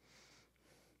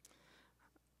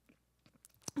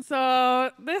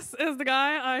 So this is the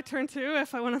guy I turn to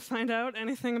if I want to find out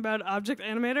anything about object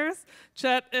animators.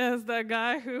 Chet is the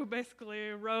guy who basically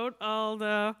wrote all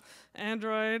the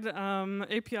Android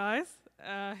APIs,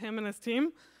 him and his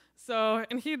team. So,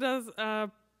 and he does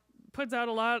puts out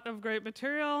a lot of great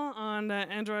material on the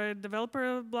Android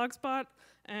developer blogspot,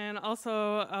 and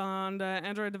also on the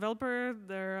Android developer,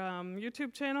 their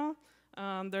YouTube channel.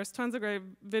 There's tons of great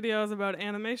videos about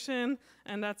animation,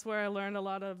 and that's where I learned a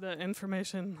lot of the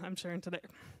information I'm sharing today.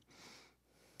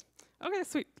 Okay,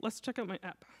 sweet. Let's check out my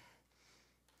app.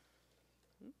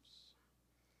 Oops.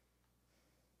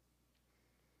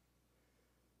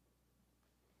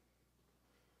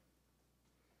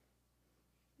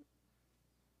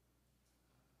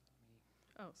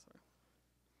 Oh, sorry.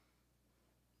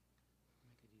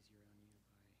 Make it easier on you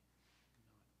by not.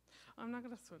 I'm not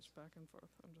going to switch back and forth.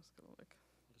 I'm just going to like.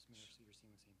 I'll just mirror so you're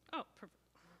seeing the same thing. Oh, perfect.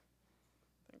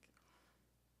 Thank you.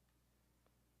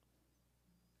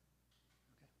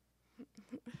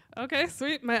 Okay,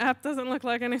 sweet. My app doesn't look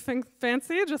like anything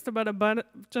fancy, just about a bunch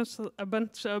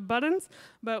of buttons.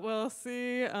 But we'll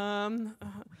see.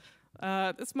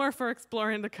 It's more for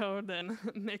exploring the code than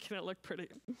making it look pretty.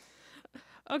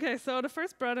 Okay, so the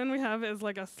first button we have is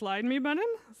like a slide me button.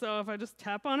 So if I just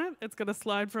tap on it, it's gonna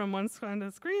slide from one side of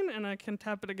the screen, and I can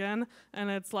tap it again, and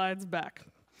it slides back.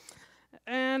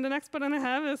 And the next button I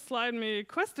have is slide me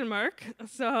question mark.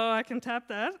 So I can tap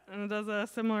that, and it does a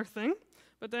similar thing.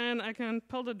 But then I can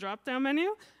pull the drop-down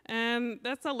menu, and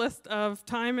that's a list of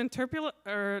time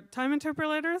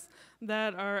interpolators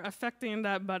that are affecting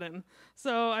that button.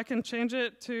 So I can change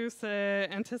it to, say,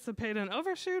 anticipate an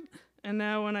overshoot. And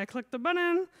now when I click the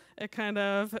button, it kind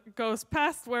of goes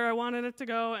past where I wanted it to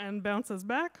go and bounces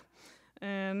back.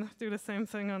 And do the same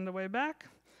thing on the way back.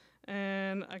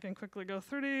 And I can quickly go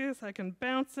through these. I can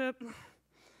bounce it.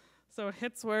 So it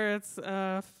hits where it's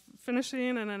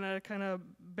finishing, and then it kind of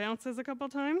bounces a couple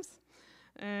times.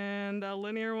 And a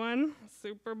linear one,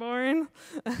 super boring.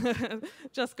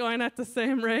 Just going at the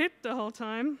same rate the whole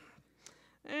time.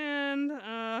 And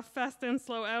fast in,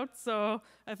 slow out. So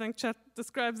I think Chet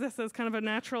describes this as kind of a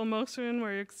natural motion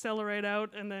where you accelerate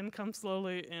out and then come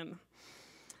slowly in.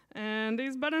 And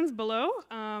these buttons below,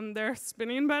 they're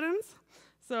spinning buttons.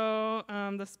 So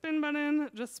the spin button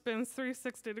just spins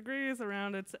 360 degrees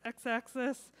around its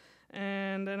x-axis,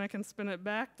 and then I can spin it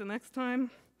back the next time.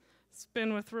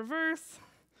 Spin with reverse.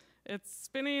 It's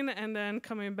spinning and then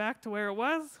coming back to where it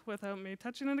was without me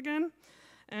touching it again.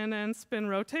 And then spin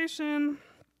rotation.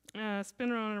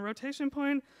 Spin around a rotation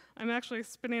point. I'm actually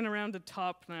spinning around the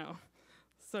top now.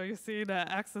 So you see the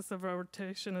axis of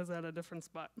rotation is at a different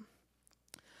spot.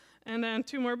 And then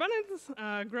two more buttons.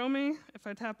 Grow me, if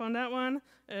I tap on that one,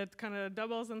 it kind of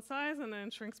doubles in size and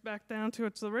then shrinks back down to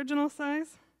its original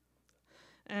size.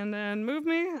 And then move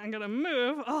me, I'm gonna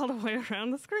move all the way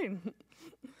around the screen.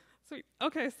 Sweet.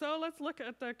 Okay, so let's look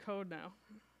at the code now.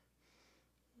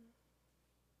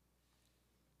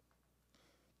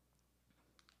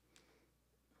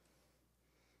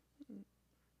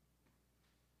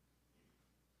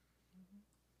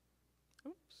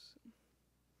 Oops.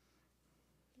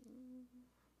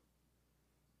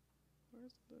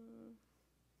 Where's the...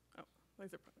 Oh,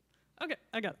 laser point. Okay,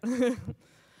 I got it.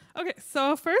 Okay,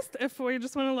 so first, if we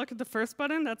just want to look at the first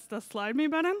button, that's the slide me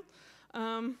button.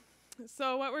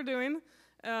 So what we're doing,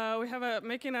 we have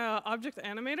making an object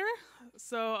animator.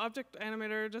 So object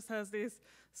animator just has these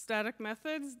static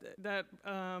methods that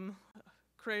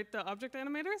create the object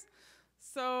animators.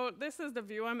 So this is the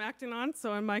view I'm acting on,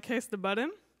 so in my case, the button.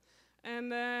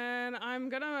 And then I'm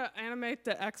gonna animate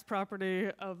the X property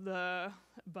of the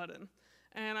button.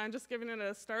 And I'm just giving it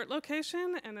a start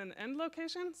location and an end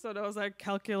location. So those I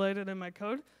calculated in my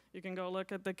code. You can go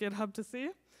look at the GitHub to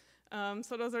see.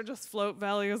 So those are just float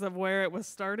values of where it was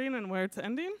starting and where it's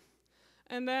ending.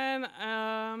 And then,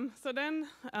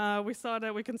 we saw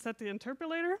that we can set the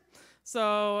interpolator.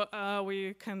 So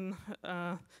we can,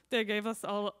 they gave us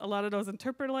a lot of those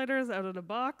interpolators out of the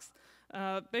box.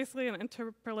 Basically, an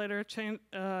interpolator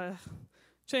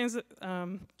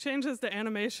changes the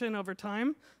animation over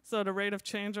time. So the rate of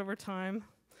change over time,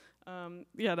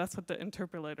 yeah, that's what the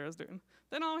interpolator is doing.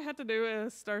 Then all we had to do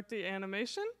is start the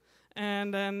animation,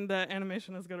 and then the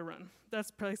animation is going to run. That's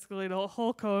basically the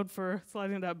whole code for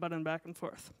sliding that button back and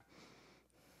forth.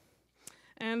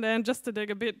 And then just to dig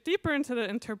a bit deeper into the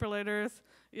interpolators,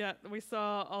 yeah, we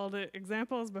saw all the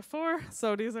examples before.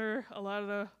 So these are a lot of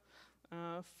the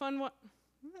fun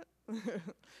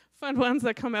ones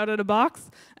that come out of the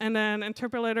box. And then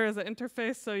interpolator is an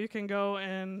interface, so you can go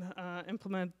and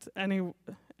implement any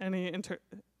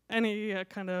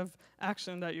kind of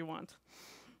action that you want.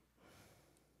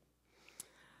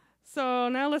 So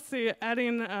now let's see,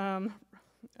 adding,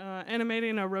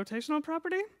 animating a rotational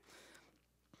property.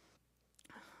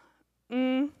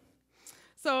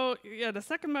 So yeah, the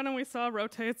second button we saw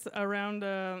rotates around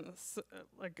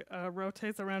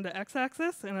rotates around the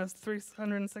x-axis in a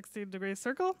 360-degree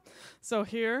circle. So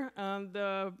here,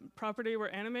 the property we're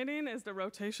animating is the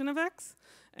rotation of x,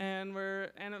 and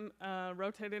we're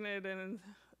rotating it in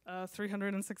a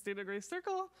 360-degree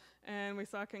circle, and we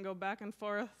saw it can go back and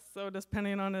forth. So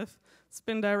depending on if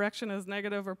spin direction is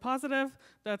negative or positive,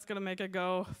 that's going to make it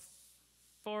go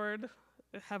forward,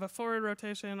 have a forward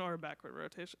rotation or a backward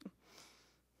rotation.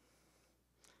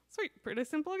 Sweet, pretty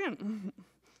simple again.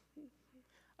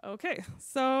 Okay,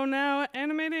 so now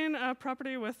animating a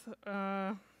property with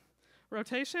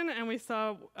rotation, and we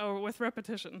saw, with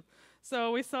repetition.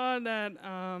 So we saw that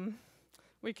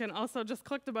we can also just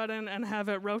click the button and have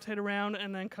it rotate around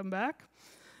and then come back.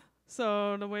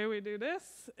 So the way we do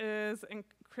this is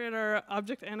create our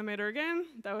object animator again.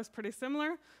 That was pretty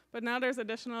similar, but now there's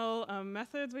additional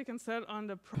methods we can set on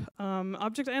the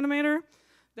object animator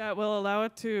that will allow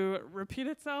it to repeat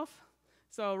itself.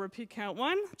 So repeat count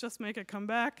 1, just make it come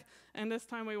back, and this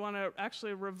time we want to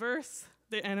actually reverse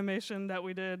the animation that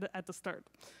we did at the start.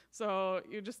 So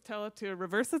you just tell it to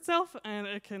reverse itself, and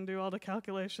it can do all the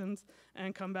calculations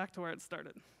and come back to where it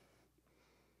started.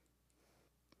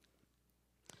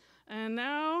 And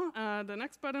now the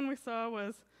next button we saw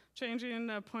was changing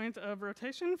the point of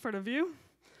rotation for the view.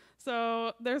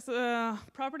 So there's a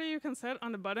property you can set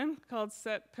on the button called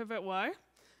set pivot y.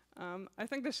 I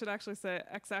think this should actually say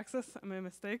x-axis. I made a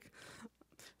mistake.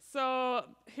 So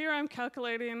here I'm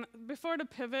calculating, before the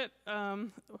pivot,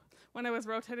 when I was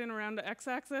rotating around the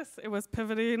x-axis, it was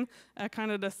pivoting at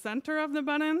kind of the center of the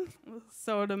button,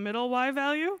 so the middle y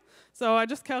value. So I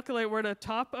just calculate where the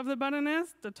top of the button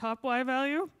is, the top y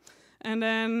value, and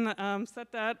then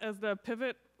set that as the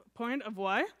pivot point of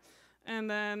y. And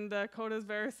then the code is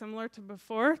very similar to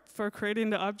before for creating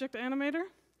the object animator.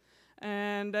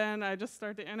 And then I just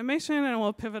start the animation, and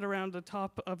we'll pivot around the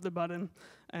top of the button,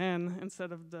 and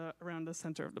instead of around the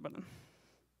center of the button.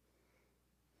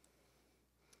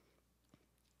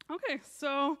 Okay,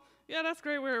 so yeah, that's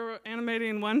great. We're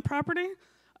animating one property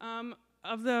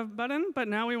of the button, but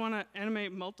now we want to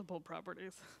animate multiple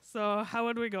properties. So how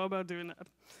would we go about doing that?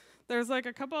 There's like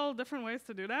a couple different ways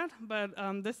to do that, but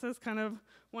this is kind of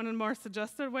one of the more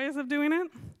suggested ways of doing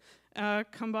it.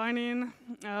 Combining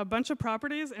a bunch of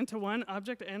properties into one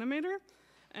object animator,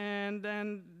 and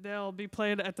then they'll be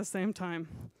played at the same time.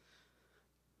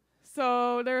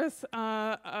 So there's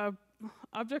an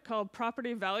object called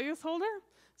property values holder.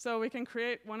 So we can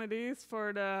create one of these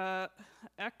for the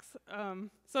x.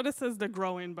 So this is the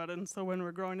growing button, so when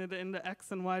we're growing it in the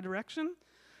x and y direction.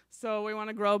 So we want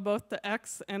to grow both the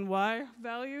x and y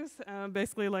values,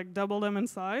 basically like double them in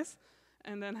size,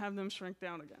 and then have them shrink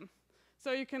down again.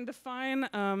 So you can define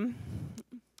a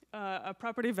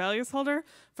property values holder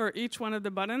for each one of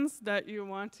the buttons that you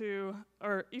want to,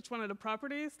 or each one of the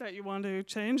properties that you want to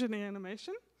change in the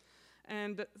animation,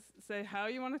 and say how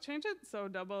you want to change it, so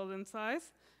double in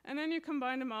size. And then you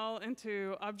combine them all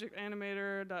into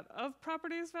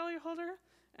ObjectAnimator.ofProperties value holder,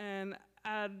 and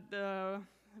add the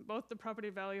both the property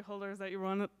value holders that you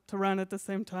want it to run at the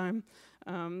same time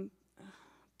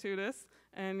to this,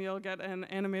 and you'll get an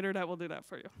animator that will do that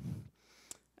for you.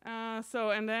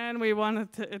 And then we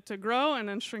want it to grow and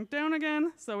then shrink down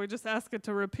again. So we just ask it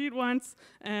to repeat once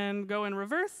and go in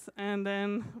reverse. And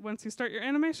then once you start your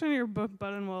animation, your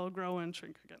button will grow and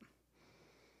shrink again.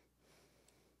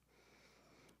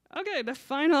 Okay, the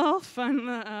final fun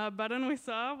button we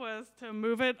saw was to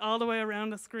move it all the way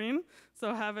around the screen.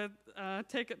 So have it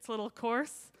take its little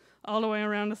course all the way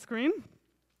around the screen.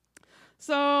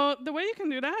 So the way you can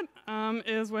do that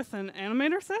is with an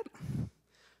animator set.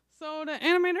 So the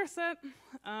animator set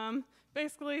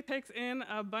basically takes in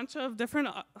a bunch of different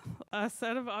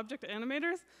set of object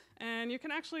animators, and you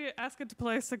can actually ask it to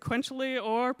play sequentially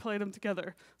or play them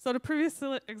together. So the previous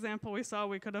example we saw,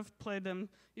 we could have played them,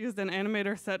 used an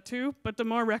animator set too, but the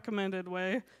more recommended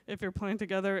way, if you're playing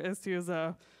together, is to use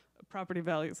a property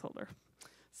values holder.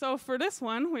 So for this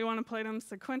one, we want to play them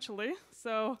sequentially.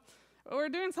 So we're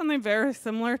doing something very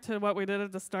similar to what we did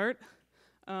at the start.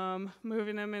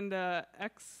 Moving them into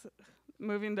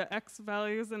moving the X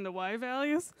values and the Y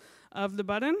values of the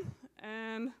button,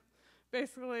 and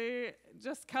basically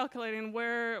just calculating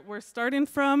where we're starting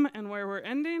from and where we're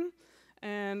ending,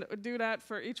 and do that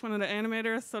for each one of the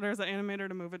animators. So there's an animator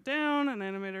to move it down, an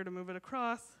animator to move it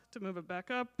across, to move it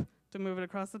back up, to move it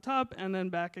across the top, and then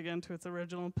back again to its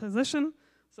original position.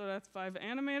 So that's 5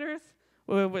 animators.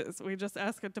 We just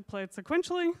ask it to play it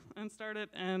sequentially and start it,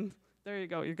 and there you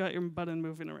go, you got your button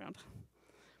moving around.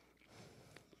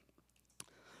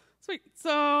 Sweet,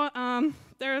 so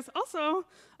there's also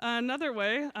another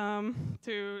way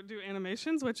to do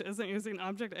animations, which isn't using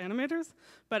object animators,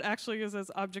 but actually uses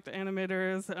object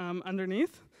animators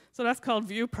underneath. So that's called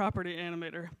view property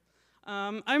animator.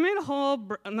 I made a whole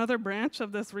another branch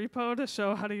of this repo to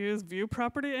show how to use view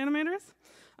property animators.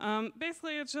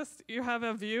 Basically, it's just you have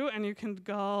a view and you can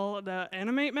call the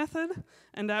animate method,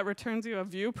 and that returns you a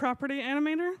view property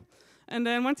animator. And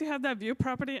then once you have that view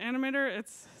property animator,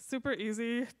 it's super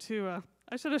easy to,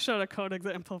 I should have showed a code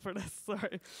example for this,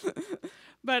 sorry.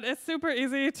 But it's super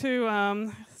easy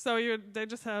to, they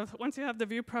just have, once you have the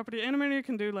view property animator, you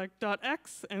can do like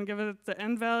 .x and give it the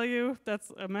end value.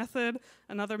 That's a method.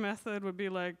 Another method would be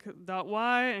like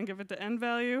 .y and give it the end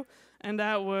value. And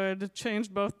that would change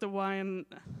both the y and,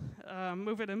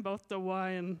 move it in both the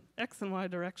y and x and y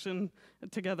direction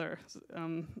together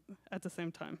at the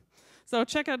same time. So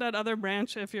check out that other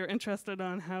branch if you're interested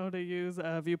on how to use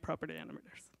view property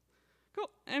animators. Cool.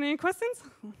 Any questions?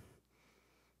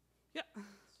 Yeah.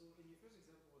 So in your first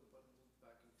example where the button moves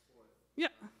back and forth,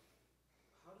 Yeah.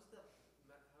 how does that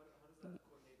coordinate,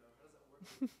 or how does that work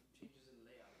with changes in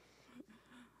layout?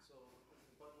 So if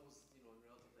the button was, in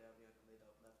relative layout, you had the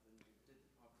layout left, and you did the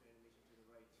property animation to the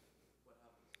right, what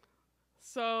happens?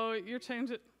 So you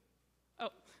change it.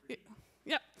 Oh,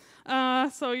 yeah.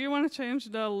 So you want to change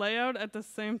the layout at the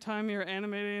same time you're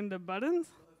animating the buttons?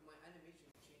 So if my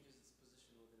animation changes its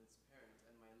position within its parent,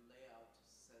 and my layout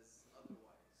says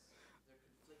otherwise, they're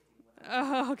conflicting.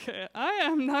 Okay, I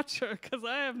am not sure because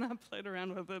I have not played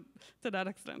around with it to that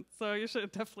extent. So you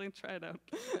should definitely try it out.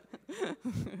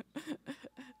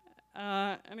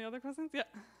 Any other questions? Yeah.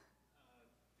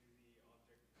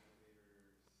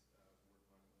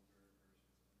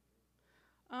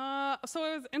 So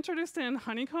it was introduced in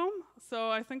Honeycomb,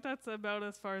 so I think that's about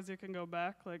as far as you can go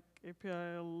back, like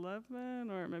API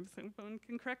 11, or maybe someone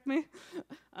can correct me.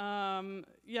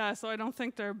 Yeah, so I don't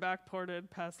think they're backported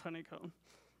past Honeycomb.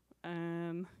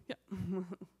 And yeah.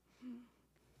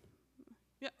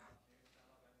 Yeah.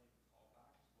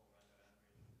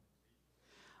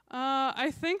 I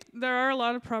think there are a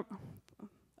lot of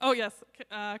Oh yes,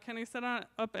 can you set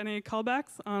up any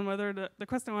callbacks on whether the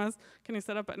question was, can you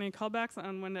set up any callbacks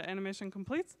on when the animation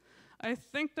completes? I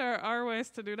think there are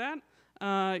ways to do that.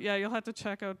 Yeah, you'll have to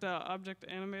check out the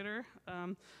ObjectAnimator.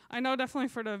 I know definitely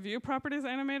for the view properties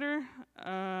animator,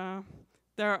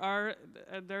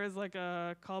 there is like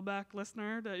a callback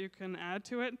listener that you can add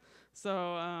to it.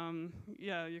 So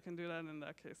yeah, you can do that in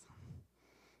that case.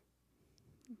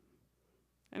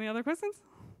 Any other questions?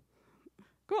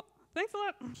 Cool. Thanks a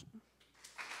lot.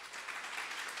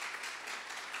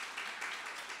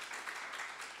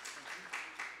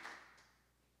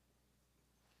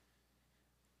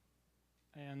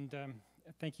 And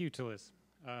thank you to Liz.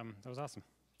 That was awesome.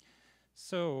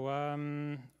 So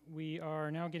we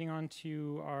are now getting on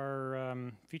to our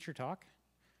feature talk.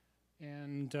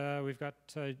 And we've got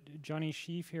Johnny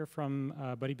Shi here from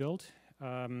buddybuild.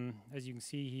 As you can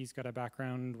see, he's got a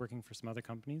background working for some other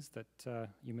companies that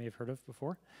you may have heard of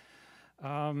before.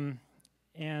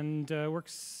 and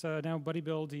works now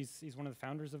buddybuild. He's one of the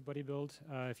founders of buddybuild.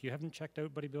 If you haven't checked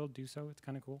out buddybuild, do so. It's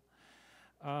kind of cool.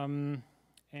 And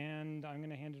I'm going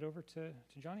to hand it over to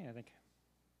Johnny, I think.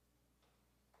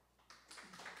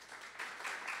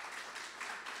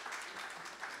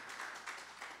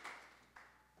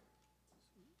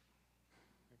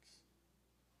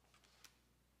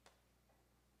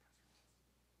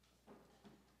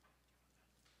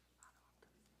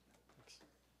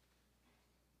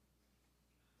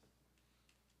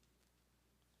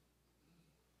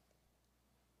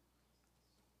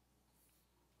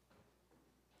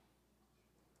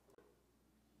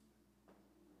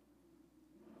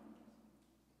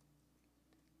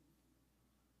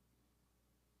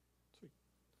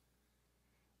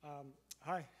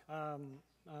 Hi,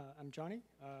 I'm Johnny.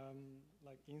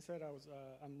 Like Ian said,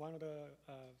 I'm one of the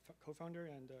co-founder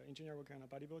and engineer working on a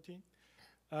buddybuild team.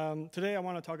 Today I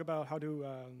want to talk about how to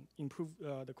improve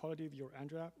the quality of your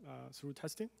Android app through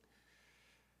testing.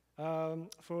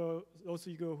 For those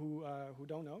of you who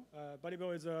don't know,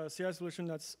 buddybuild is a CI solution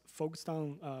that's focused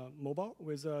on mobile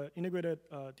with an integrated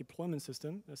deployment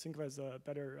system. Think of it as a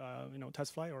better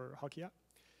TestFly or Hockey app.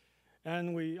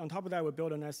 And on top of that, we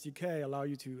build an SDK, allow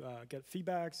you to get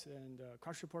feedbacks and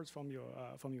crash reports from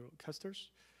your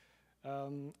testers.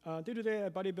 Day-to-day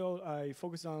at buddybuild, I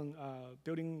focus on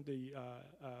building the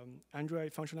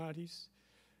Android functionalities.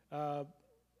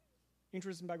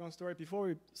 Interesting background story. Before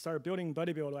we started building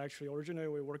buddybuild, actually, originally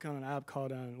we were working on an app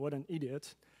called What an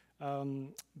Idiot.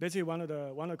 Basically, one of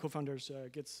the co-founders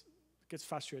gets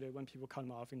frustrated when people cut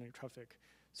him off in the traffic.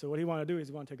 So what he want to do is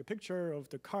he want to take a picture of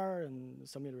the car and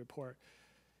submit a report.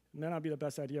 It may not be the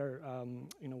best idea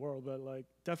in the world, but like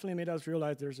definitely made us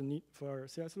realize there's a need for a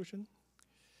CI solution.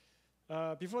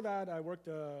 Before that, I worked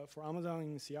for Amazon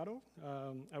in Seattle.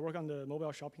 I work on the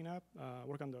mobile shopping app,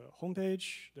 work on the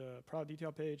homepage, the product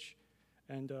detail page,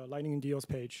 and the Lightning Deals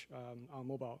page on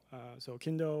mobile. So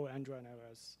Kindle, Android, and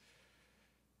iOS.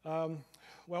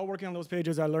 While working on those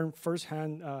pages, I learned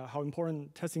firsthand how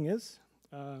important testing is.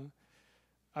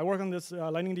 I worked on this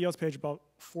Lightning Deals page about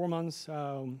 4 months.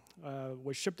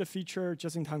 We shipped the feature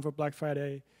just in time for Black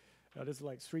Friday. This is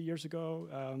like 3 years ago.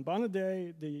 But on the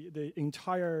day, the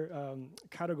entire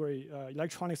category,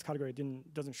 electronics category,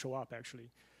 doesn't show up actually.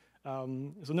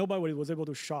 So nobody was able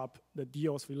to shop the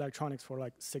deals for electronics for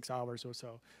like 6 hours or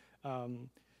so.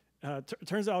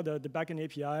 Turns out the backend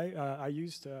API I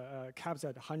used caps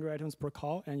at 100 items per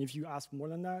call, and if you ask more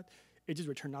than that, it just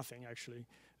returns nothing actually.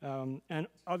 And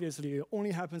obviously, it only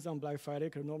happens on Black Friday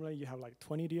because normally you have like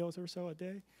 20 deals or so a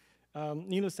day.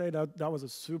 Needless to say, that was a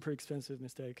super expensive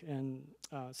mistake, and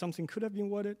something could have been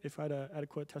avoided if I had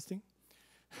adequate testing.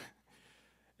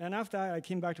 And after that, I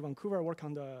came back to Vancouver. I worked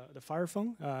on the Fire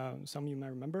Phone. Some of you might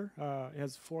remember. It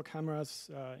has 4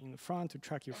 cameras in the front to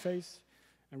track your face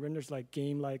and renders like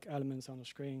game-like elements on the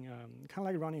screen, kind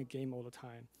of like running a game all the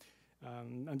time.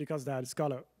 And because of that, it's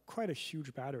got quite a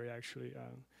huge battery actually.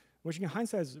 Which in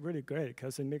hindsight is really great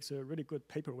because it makes a really good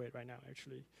paperweight right now,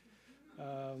 actually.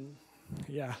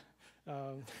 Yeah.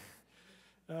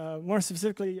 More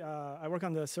specifically, I work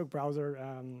on the Silk browser,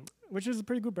 which is a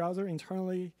pretty good browser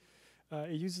internally.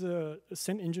 It uses the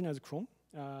same engine as Chrome,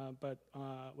 but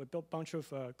we built a bunch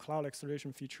of cloud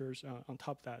acceleration features on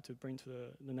top of that to bring to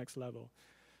the next level.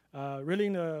 Really,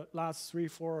 in the last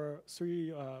 4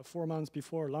 months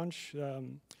before launch,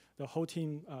 the whole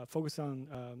team focused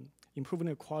on improving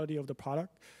the quality of the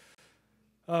product.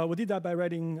 We did that by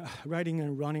writing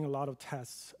and running a lot of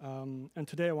tests. And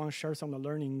today I want to share some of the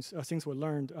learnings, things we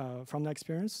learned from that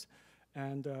experience,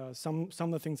 and some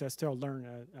of the things I still learn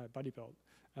at buddybuild.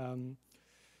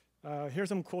 Here's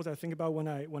some quotes I think about when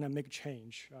I make a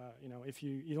change. If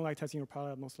you don't like testing your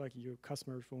product, most likely your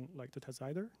customers won't like to test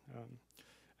either.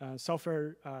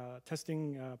 Software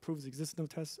testing proves the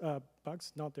existence of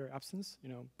bugs, not their absence.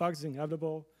 Bugs are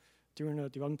inevitable during the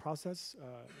development process.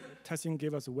 Testing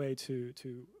gave us a way to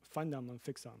find them and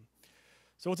fix them.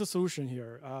 So what's the solution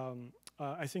here?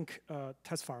 I think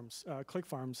test farms, click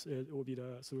farms, it will be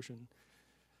the solution,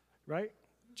 right?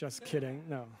 Just kidding.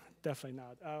 No, definitely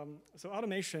not. So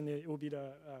automation, it will be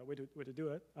the way to do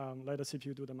it. Let the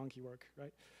CPU do the monkey work,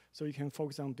 right? So you can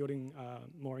focus on building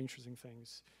more interesting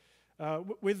things.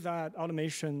 With that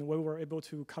automation, we were able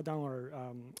to cut down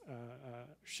our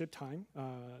ship time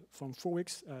from 4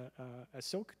 weeks at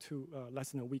Silk to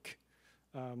less than a week.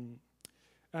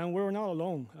 And we're not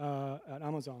alone at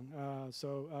Amazon.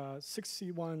 So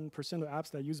 61% of apps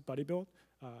that use buddybuild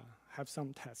have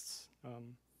some tests.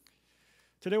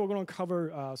 Today we're going to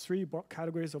cover 3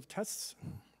 categories of tests.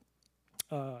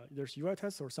 There's UI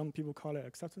tests, or some people call it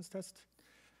acceptance test.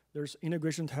 There's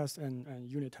integration test and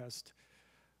unit test.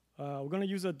 We're going to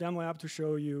use a demo app to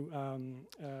show you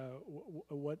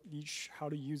how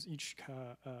to use each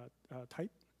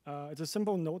type. It's a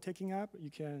simple note-taking app. You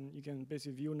can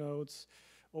basically view notes,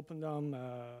 open them,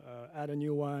 add a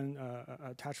new one,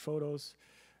 attach photos.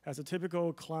 Has a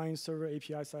typical client-server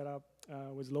API setup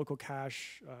with local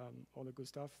cache, all the good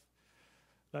stuff.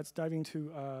 Let's dive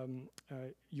into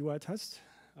UI test.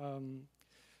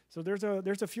 So there's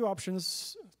a few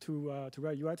options to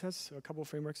write UI tests. A couple of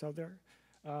frameworks out there.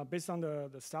 Based on the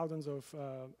thousands of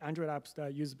Android apps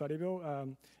that use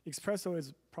buddybuild, Expresso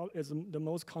is the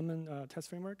most common test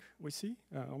framework we see.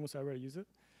 Almost everybody use it.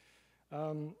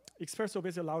 Expresso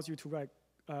basically allows you to write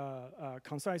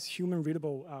concise,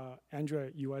 human-readable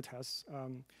Android UI tests.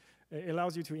 It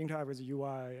allows you to interact with the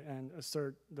UI and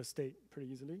assert the state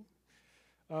pretty easily.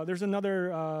 There's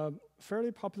another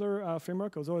fairly popular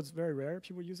framework, although it's very rare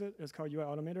people use it. It's called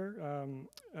UIAutomator.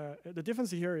 The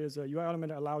difference here is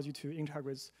UIAutomator allows you to interact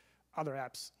with other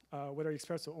apps. Whether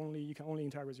Expresso only, you can only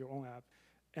interact with your own app.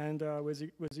 And with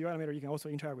UIAutomator, you can also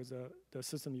interact with the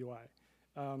system UI.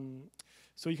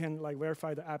 So you can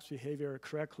verify the app's behavior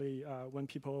correctly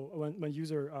when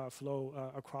user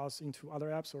flow across into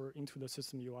other apps or into the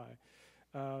system UI.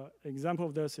 Example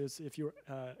of this is if your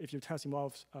test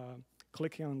involves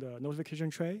clicking on the notification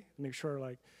tray, make sure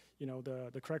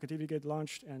the correct activity gets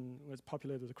launched and was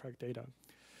populated with the correct data.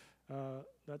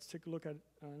 Let's take a look at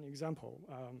an example.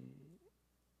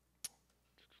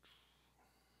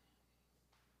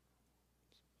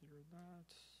 Hear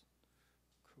that.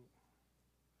 Cool.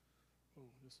 Oh,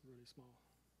 this is really small.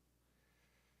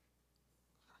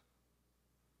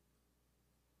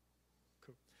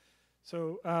 Cool.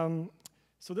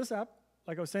 So this app,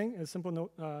 like I was saying, is a simple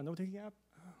note-taking app.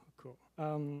 Cool.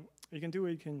 You can do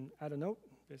it. You can add a note.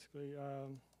 Basically,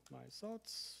 my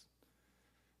thoughts.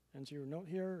 Enter your note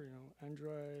here.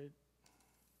 Android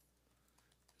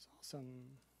is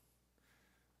awesome,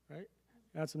 right?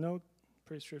 That's a note.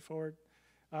 Pretty straightforward.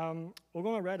 We're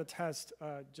going to write a test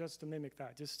just to mimic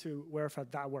that, just to verify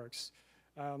that works.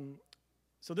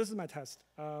 So this is my test.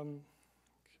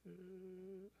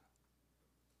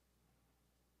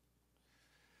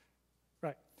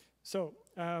 Right. So,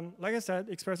 like I said,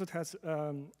 Expresso test,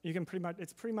 you can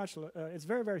it's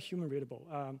very, very human readable.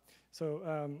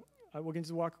 We can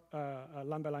just walk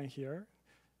line by line here.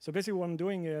 So basically what I'm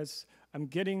doing is I'm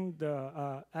getting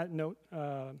the add note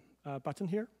button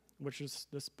here, which is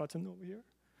this button over here.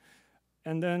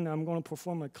 And then I'm going to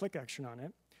perform a click action on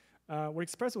it. What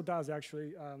Expresso does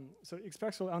actually, so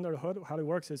Expresso under the hood, how it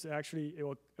works is actually it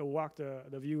will walk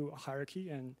the view hierarchy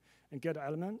and get the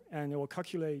element, and it will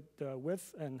calculate the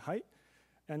width and height,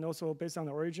 and also based on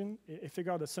the origin, it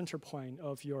figure out the center point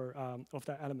of your of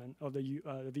that element of the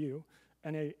view,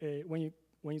 and when you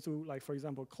do for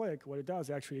example click, what it does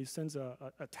actually sends a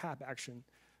tap action,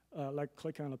 like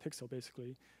clicking on a pixel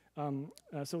basically.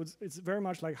 So it's very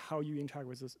much like how you interact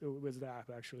with the app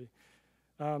actually.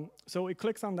 So it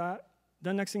clicks on that.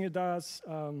 The next thing it does.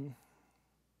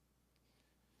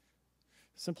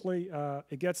 Simply,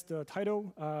 it gets the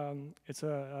title. It's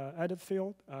a edit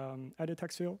field, edit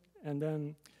text field, and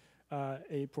then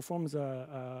it performs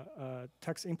a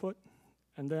text input,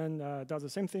 and then does the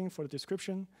same thing for the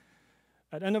description.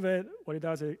 At the end of it, what it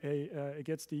does, it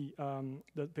gets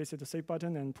basically the save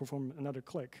button and perform another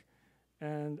click.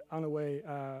 And on the way,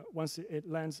 once it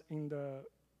lands in the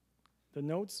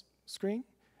notes screen,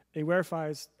 it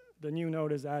verifies the new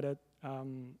node is added,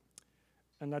 and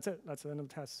that's it. That's the end of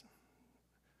the test.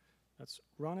 Let's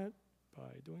run it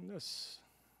by doing this.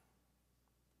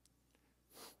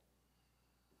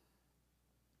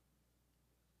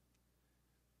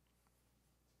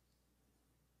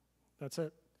 That's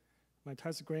it. My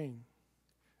test green.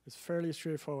 It's fairly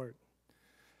straightforward.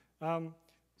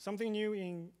 Something new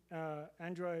in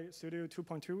Android Studio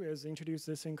 2.2 is introduced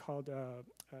this thing called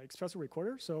Expresso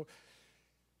Recorder. So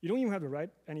you don't even have to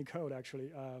write any code, actually.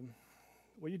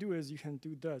 What you do is you can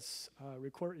do this,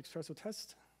 record Expresso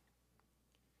test.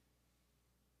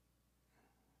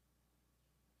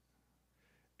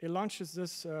 It launches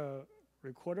this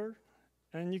recorder,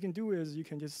 and you can do is you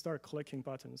can just start clicking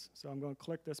buttons. So I'm going to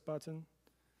click this button.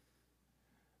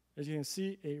 As you can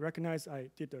see, it recognized I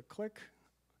did the click.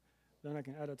 Then I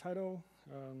can add a title,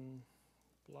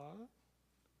 blah.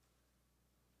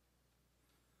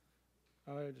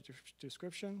 I'll add a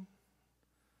description.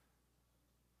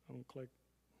 I'm going to click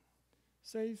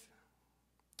save.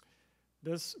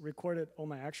 This recorded all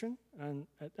my action, and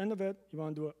at the end of it, you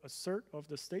want to do an assert of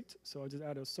the state. So I'll just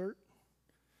add assert,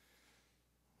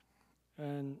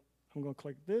 and I'm going to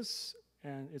click this,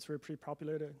 and it's already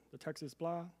pre-populated. The text is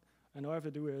blah, and all I have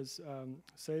to do is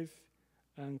save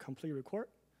and complete record.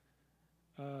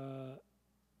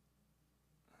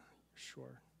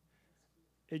 Sure.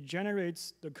 It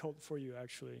generates the code for you,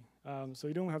 actually. So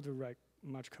you don't have to write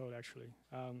much code, actually,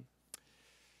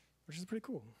 which is pretty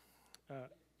cool.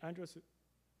 Andrew,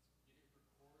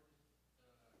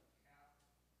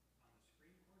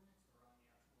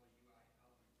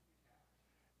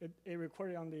 it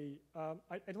recorded on the.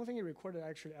 I don't think it recorded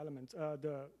actually elements.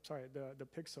 The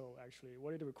pixel actually.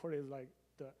 What it recorded is like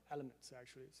the elements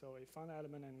actually. So it found the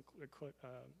element and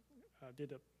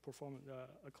did a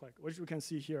click, which we can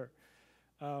see here.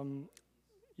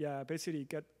 Yeah, basically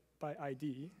get by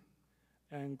ID,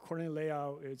 and coordinate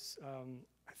layout is.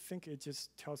 I think it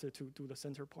just tells it to do the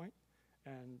center point,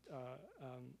 and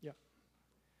yeah.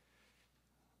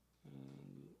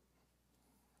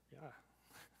 Yeah.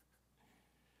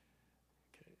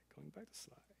 Okay, going back to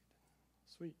slide.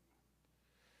 Sweet.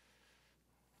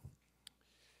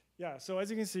 Yeah, so as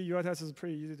you can see, UI test is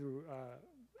pretty easy to,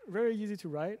 very easy to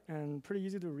write and pretty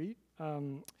easy to read.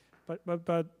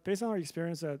 But based on our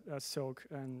experience at Silk,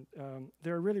 and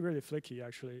they're really, really flaky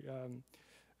actually.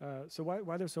 So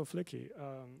why they're so flaky?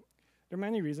 There are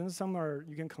many reasons. Some are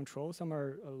you can control. Some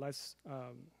are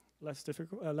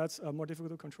more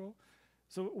difficult to control.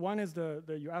 So one is the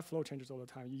UI flow changes all the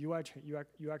time.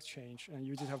 UX change, and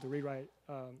you just have to rewrite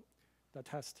the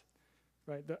test,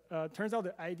 right? Turns out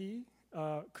the ID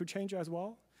could change as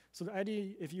well. So the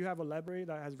ID, if you have a library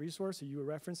that has resources you're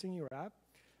referencing your app,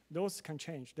 those can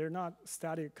change. They're not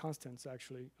static constants,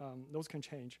 actually. Those can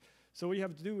change. So what you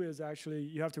have to do is actually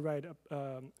you have to write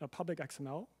a public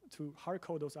XML to hard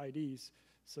code those IDs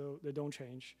so they don't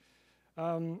change.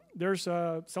 There's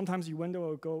sometimes your window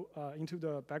will go into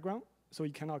the background, so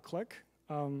you cannot click.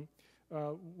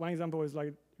 One example is like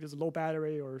if there's low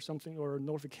battery or something, or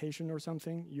notification or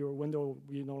something, your window will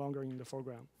be no longer in the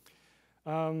foreground.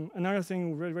 Another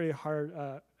thing really, really hard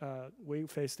we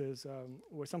faced is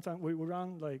where sometimes we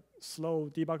run like slow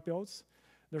debug builds.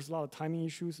 There's a lot of timing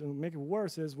issues, and make it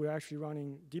worse is we're actually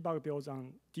running debug builds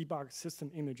on debug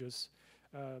system images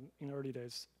in the early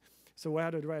days. So we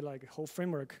had to write like a whole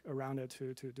framework around it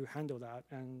to handle that,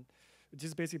 and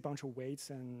just basically a bunch of waits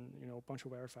and a bunch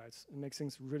of verifies. It makes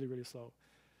things really, really slow.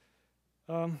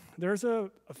 There's a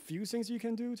few things you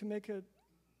can do to make it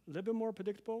a little bit more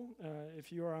predictable. If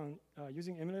you are on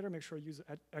using emulator, make sure you use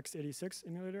x86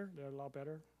 emulator. They're a lot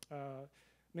better.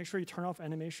 Make sure you turn off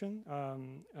animation,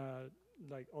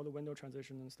 like all the window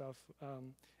transition and stuff.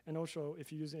 And also,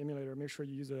 if you use the emulator, make sure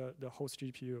you use the host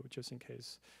GPU just in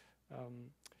case.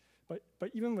 But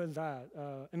even with that,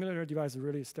 emulator device is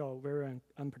really still very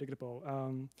unpredictable.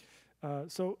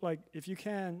 So like if you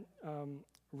can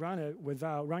run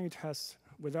your tests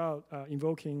without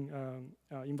involving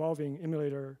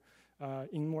emulator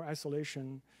in more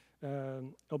isolation,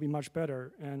 it'll be much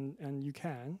better. And you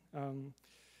can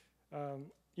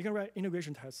write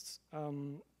integration tests.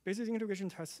 Basically, integration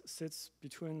tests sits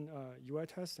between UI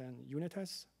tests and unit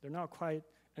tests. They're not quite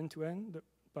end-to-end,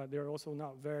 but they're also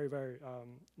not very, very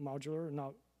modular,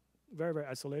 not very, very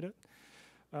isolated.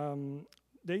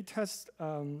 They test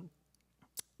the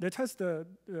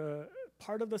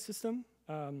part of the system,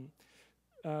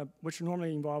 which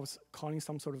normally involves calling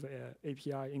some sort of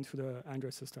API into the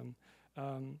Android system,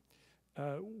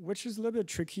 which is a little bit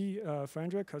tricky for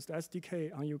Android because the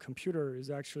SDK on your computer is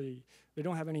actually, they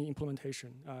don't have any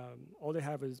implementation. All they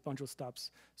have is a bunch of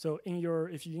stubs. So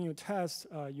if you in your test,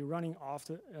 you're running off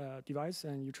the device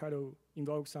and you try to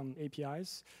invoke some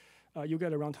APIs, you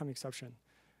get a runtime exception.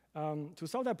 To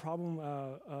solve that problem,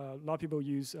 a lot of people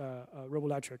use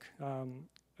Roboelectric.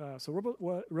 So what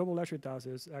Roboelectric does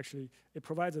is actually it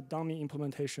provides a dummy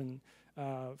implementation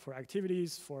for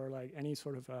activities for like any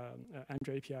sort of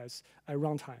Android APIs at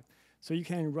runtime. So you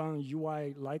can run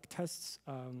UI-like tests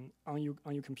on your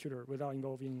computer without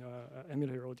involving an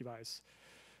emulator or device.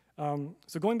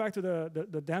 So going back to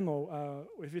the demo,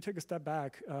 if you take a step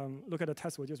back, look at the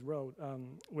test we just wrote,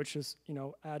 which is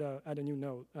add a new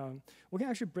node. We can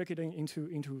actually break it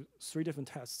into 3 different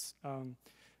tests.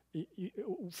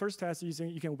 First test is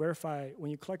you can verify when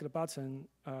you click the button,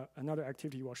 another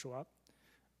activity will show up.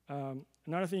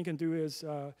 Another thing you can do is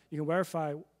you can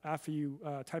verify after you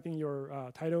type in your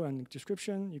title and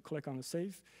description, you click on the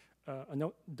save, a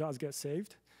note does get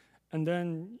saved. And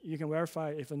then you can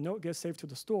verify if a note gets saved to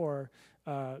the store,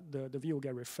 the view will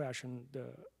get refreshed and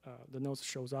the note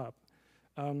shows up.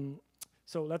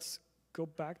 So let's go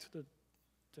back to the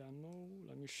demo.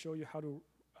 Let me show you how to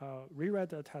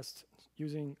rewrite the test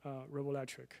using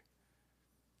Roboelectric.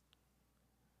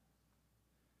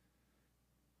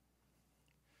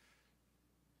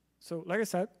 So like I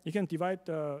said, you can divide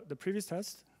the previous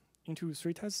test into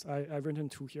 3 tests. I've written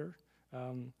 2 here.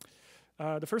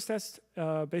 the first test,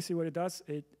 basically what it does,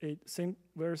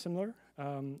 very similar.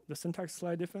 The syntax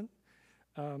slightly different.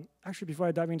 Actually, before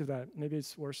I dive into that, maybe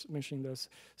it's worth mentioning this.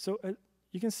 So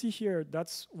you can see here,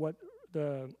 that's what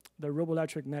the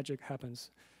roboelectric magic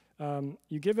happens.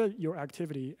 You give it your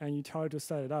activity and you tell it to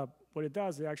set it up. What it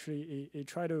does, it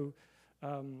try to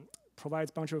provide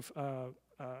a bunch of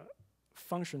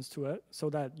functions to it so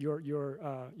that your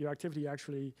activity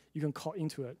actually, you can call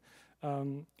into it.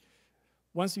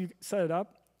 Once you set it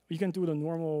up, you can do the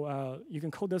normal, you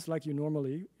can code this like you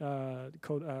normally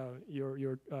code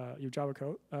your Java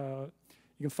code.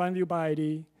 You can find view by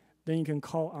ID, then you can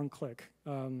call on click,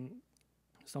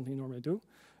 something you normally do.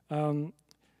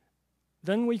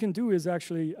 Then what you can do is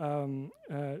actually,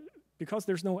 because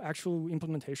there's no actual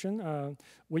implementation,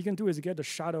 what you can do is get the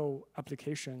shadow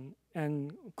application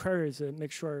and queries it,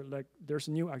 make sure like there's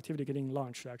a new activity getting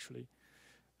launched actually,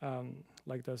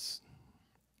 like this.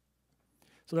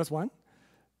 So that's one.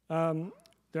 The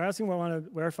other thing I want to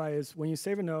verify is when you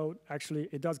save a node, actually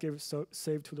it does give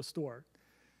save to the store.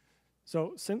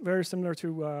 So very similar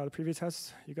to the previous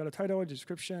test. You got a title, a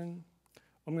description.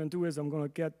 What I'm going to do is I'm going to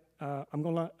get I'm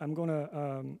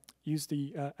gonna use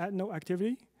the add node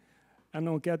activity. I'm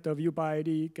gonna get the view by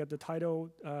ID, get the title,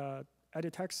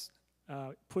 edit text,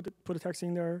 put the text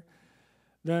in there.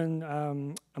 Then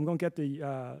I'm gonna get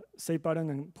the save button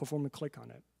and perform a click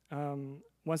on it.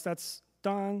 Once that's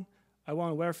done, I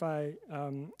want to verify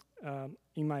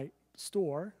in my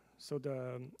store. So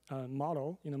the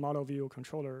model in the model view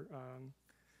controller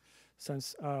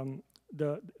sense,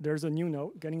 there's a new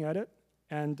node getting added.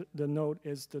 And the node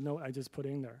is the node I just put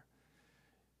in there.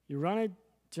 You run it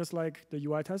just like the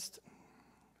UI test,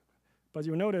 but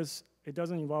you'll notice it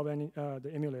doesn't involve any the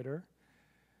emulator.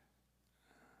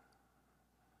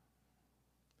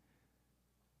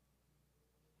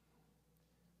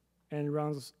 And it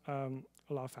runs a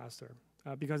lot faster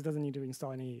because it doesn't need to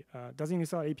install any, doesn't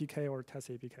install APK or test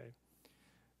APK.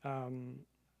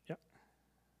 Yeah.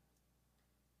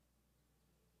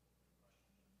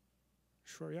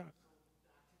 Sure, yeah.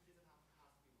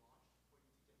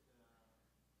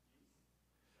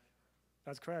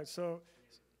 That's correct. So,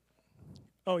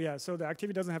 oh yeah, so the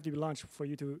activity doesn't have to be launched for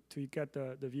you to get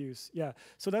the views. Yeah,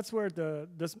 so that's where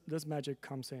this magic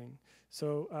comes in.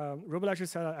 So roboelectric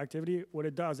setup activity, what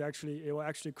it does actually, it will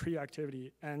actually create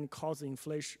activity and cause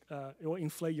inflation. It will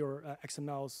inflate your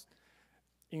XMLs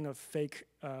in a fake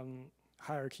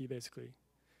hierarchy, basically.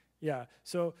 Yeah,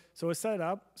 so it's set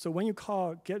up. So when you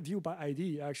call get view by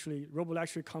ID, actually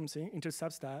roboelectric comes in,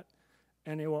 intercepts that,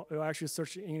 and it will actually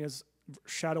search in its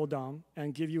shadow DOM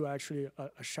and give you actually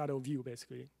a shadow view,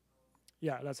 basically.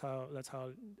 Yeah, that's how,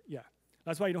 yeah.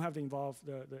 That's why you don't have to involve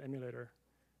the emulator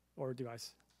or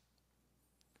device.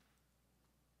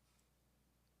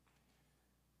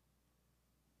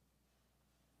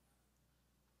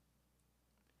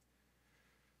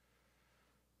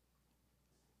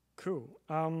 Cool.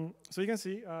 So you can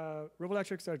see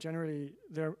roboelectrics are generally,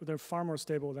 they're far more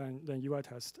stable than UI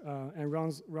test and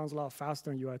runs a lot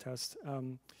faster than UI test.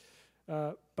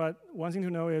 But one thing to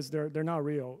know is they're not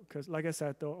real, because like I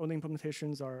said, the only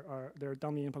implementations they're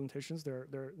dummy implementations.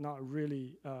 They're not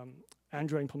really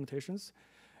Android implementations.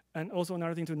 And also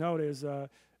another thing to note is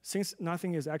since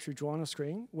nothing is actually drawn on a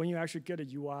screen, when you actually get a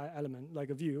UI element like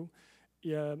a view,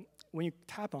 when you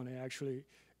tap on it, actually,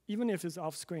 even if it's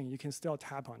off screen, you can still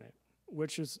tap on it,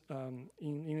 which is in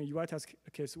a UI test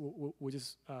case will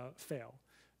just fail.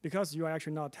 Because you are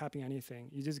actually not tapping anything,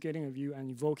 you're just getting a view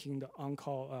and invoking the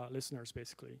on-call listeners,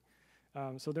 basically.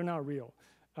 So they're not real.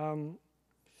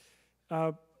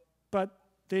 But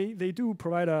they do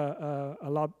provide a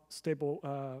lot stable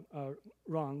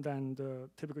run than the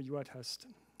typical UI test.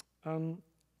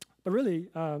 But really,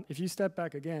 if you step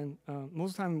back again,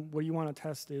 most of the time what you want to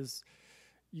test is,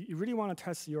 you really want to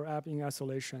test your app in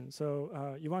isolation.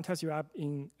 So you want to test your app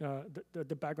in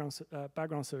the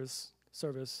background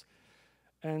service.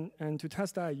 And to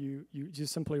test that, you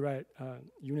just simply write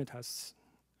unit tests.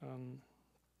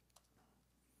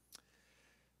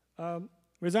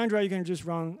 With Android, you can just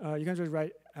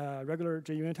write regular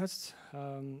JUnit tests.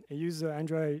 It uses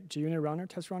Android JUnit runner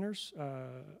test runners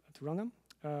to run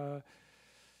them.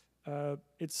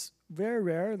 It's very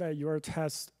rare that your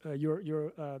test,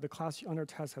 the class under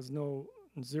test has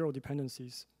zero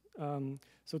dependencies.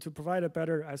 So to provide a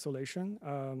better isolation,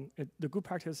 the good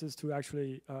practice is to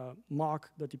actually mock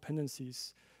the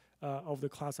dependencies of the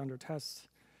class under test.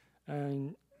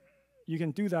 And you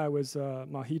can do that with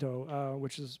Mojito,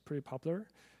 which is pretty popular.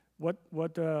 What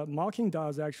mocking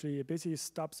does actually, it basically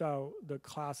stops out the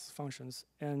class functions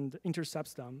and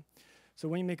intercepts them. So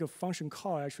when you make a function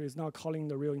call, actually, it's not calling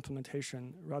the real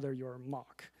implementation, rather your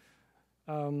mock.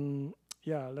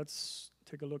 Yeah, let's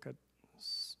take a look at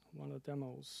one of the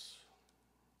demos.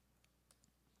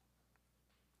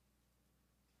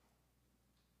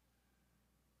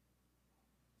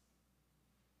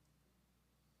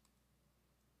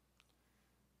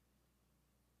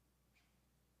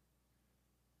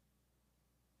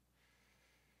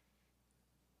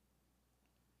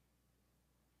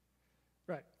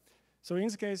 Right. So in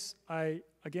this case, I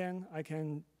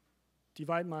can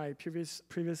divide my previous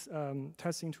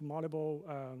tests into multiple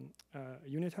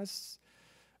unit tests.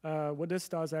 What this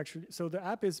does actually, so the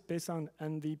app is based on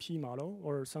MVP model,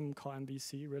 or some call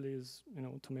MVC, really is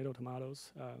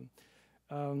tomatoes.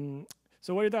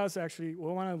 So what it does actually,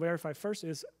 what I want to verify first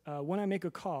is when I make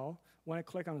a call, when I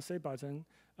click on the save button,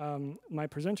 my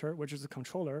presenter, which is the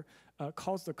controller,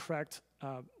 calls the correct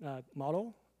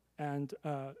model and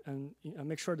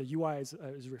make sure the UI is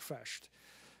refreshed.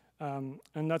 And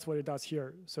that's what it does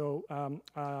here. So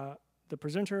the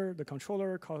presenter, the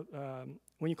controller,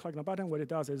 when you click on the button, what it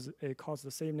does is it calls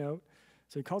the save node.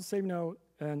 So it calls save node,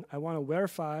 and I want to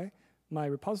verify my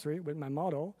repository with my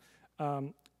model.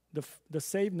 The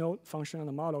save node function on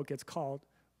the model gets called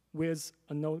with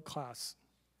a node class.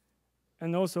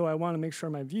 And also, I want to make sure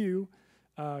my view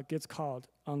gets called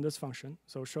on this function.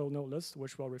 So show node list,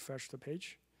 which will refresh the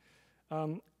page.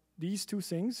 These two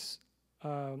things,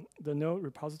 the node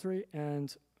repository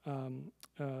and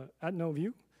add node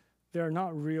view, they're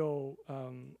not real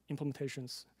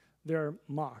implementations. They're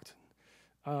mocked.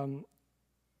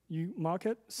 You mock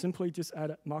it, simply just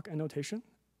add a mock annotation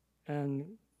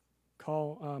and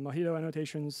call Mojito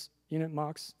annotations init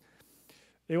mocks.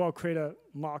 They will create a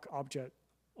mock object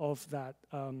of that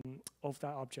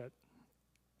object.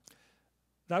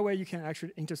 That way you can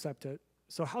actually intercept it.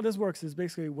 So how this works is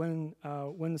basically when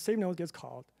the save node gets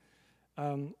called,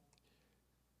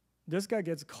 this guy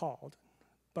gets called,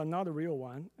 but not the real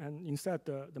one, and instead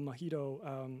the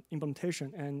Mojito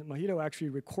implementation, and Mojito actually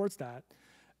records that,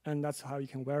 and that's how you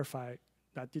can verify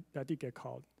that did get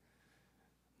called.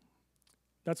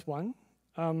 That's one.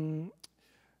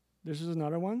 This is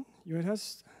another one, unit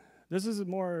test. This is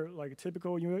more like a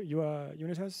typical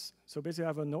unit test. So basically I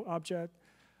have a node object,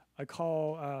 I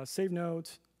call save node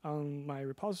on my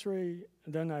repository,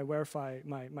 and then I verify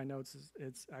my nodes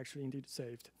it's actually indeed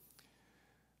saved.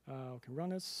 We can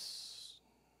run this,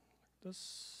 like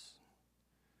this.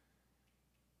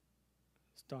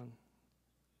 It's done.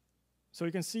 So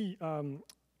you can see,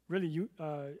 really,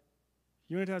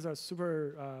 unit tests are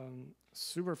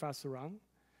super fast to run.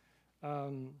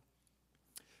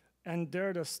 And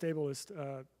they're the stablest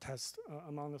test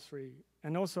among the three.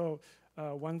 And also,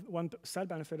 one side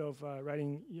benefit of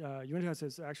writing unit tests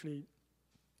is actually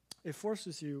it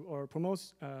forces you or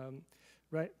promotes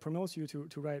you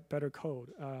to write better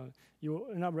code. You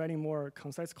end up writing more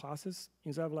concise classes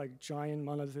instead of like giant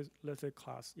monolithic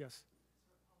class. Yes.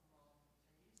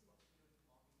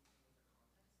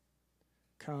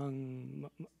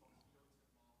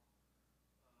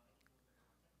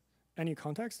 Any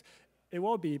context? It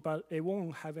will be, but it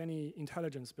won't have any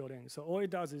intelligence built in. So all it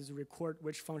does is record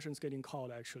which function's getting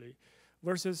called, actually.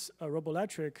 Versus a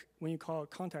Roboelectric, when you call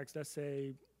context, let's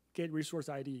say get resource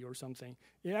ID or something,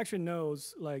 it actually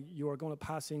knows like you are going to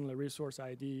pass in the resource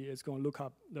ID. It's going to look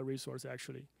up the resource,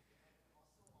 actually.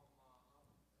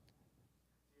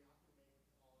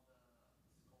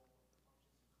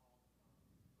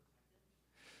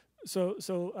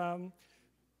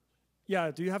 Yeah,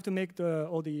 do you have to make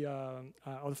all the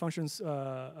functions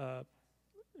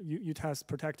you test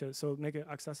protected, so make it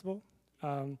accessible?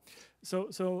 So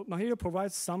Mojito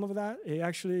provides some of that. It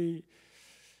actually,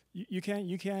 you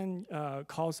can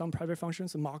call some private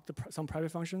functions and mock some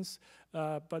private functions,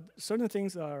 but certain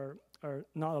things are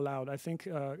not allowed. I think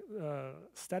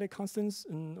static constants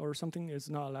or something is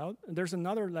not allowed. And there's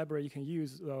another library you can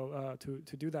use though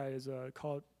to do that is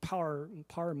called power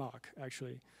mock,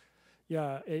 actually.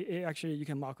 Yeah, actually you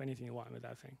can mock anything you want with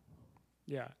that thing.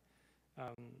 Yeah,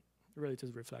 really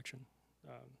just reflection.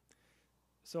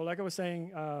 So like I was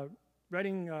saying,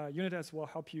 writing unit tests will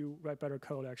help you write better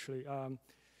code, actually.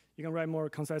 You can write more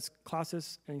concise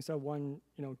classes instead of one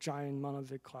giant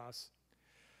monolithic class.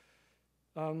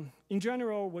 In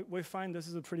general, we find this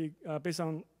is a pretty, based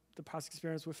on the past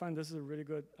experience, we find this is a really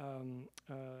good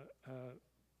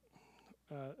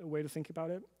way to think about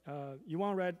it. You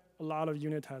want to write a lot of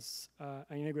unit tests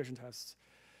and integration tests.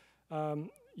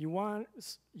 You want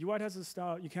UI test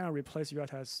style, you cannot replace UI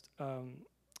test,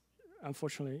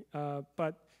 unfortunately,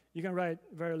 but you can write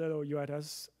very little UI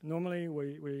tests. Normally,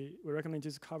 we recommend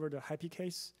just cover the happy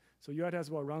case. So UI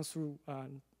test will run through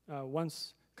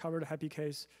once, cover the happy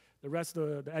case, The rest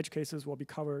of the edge cases will be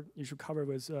covered. You should cover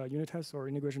with unit tests or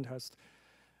integration tests.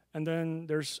 And then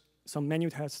there's some menu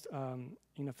tests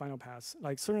in the final pass.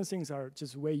 Like certain things are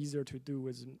just way easier to do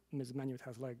with menu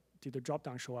tests. Like did the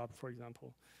drop-down show up, for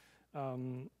example?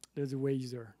 This is way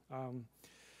easier.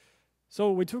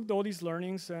 So we took all these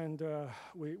learnings and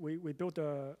we built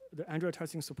the Android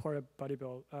testing support at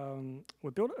buddybuild.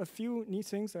 We built a few neat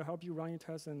things that help you run your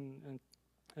tests and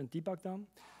debug them.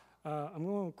 I'm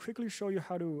going to quickly show you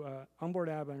how to onboard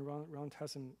app and run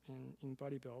tests in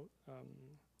buddybuild.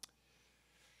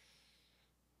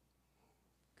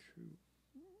 Cool.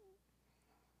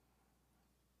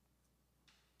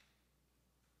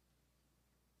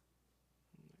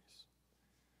 Nice.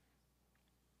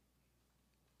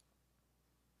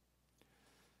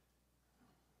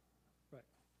 Right.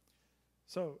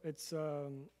 So it's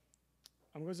I'm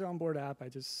going to onboard app. I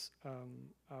just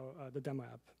the demo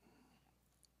app.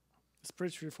 It's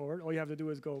pretty straightforward. All you have to do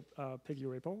is go pick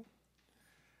your repo.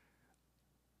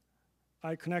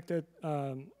 I connected.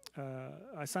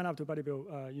 I signed up to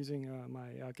buddybuild using my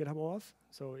GitHub OAuth,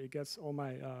 so it gets all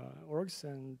my orgs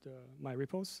and my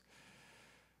repos.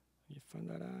 Let me find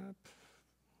that app.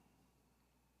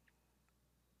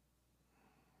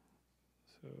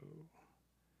 So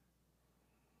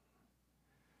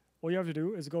all you have to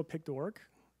do is go pick the org.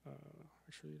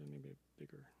 Actually, let me make it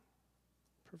bigger.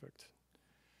 Perfect.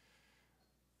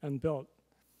 And build.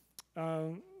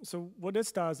 So what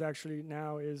this does actually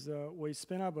now is we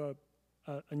spin up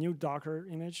a new Docker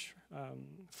image,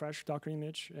 fresh Docker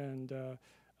image, and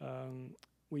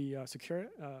we secure it.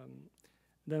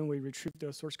 Then we retrieve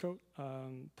the source code,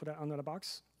 put it under the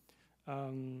box.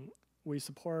 We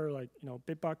support like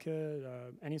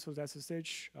Bitbucket, any sort of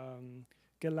SSH,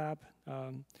 GitLab.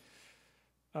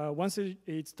 Once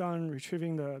it's done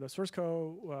retrieving the source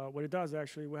code, what it does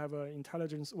actually, we have a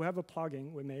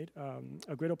plugin we made,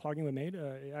 a Gradle plugin we made.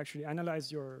 It actually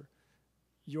analyzes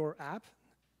your app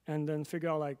and then figure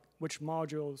out like which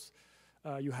modules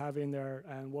you have in there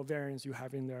and what variants you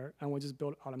have in there, and we'll just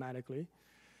build automatically.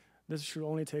 This should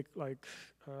only take like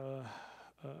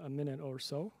a minute or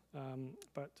so,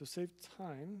 but to save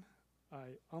time,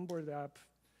 I onboard the app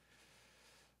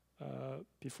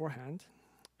beforehand.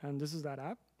 And this is that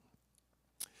app.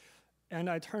 And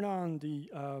I turn on the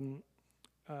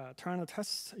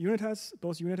tests, unit tests,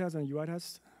 both unit tests and UI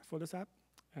tests for this app,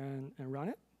 and run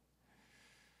it.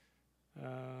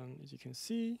 As you can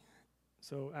see,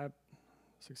 so app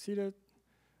succeeded.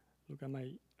 Look at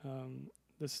my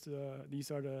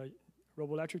these are the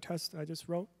roboelectric tests I just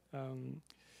wrote.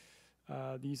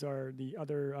 These are the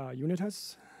other unit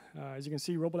tests. As you can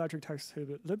see, roboelectric tests take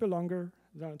a little bit longer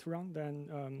to run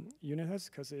than unit tests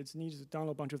because it needs to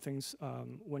download a bunch of things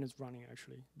when it's running,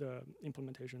 actually, the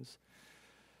implementations.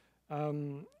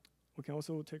 We can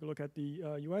also take a look at the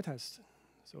UI test.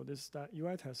 So this is that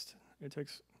UI test. It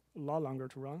takes a lot longer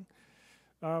to run.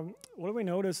 What we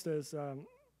noticed is,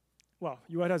 well,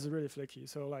 UI test is really flaky.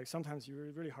 So like sometimes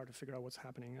it's really hard to figure out what's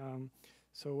happening.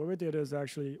 So what we did is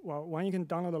actually, well, one, you can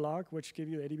download the log, which gives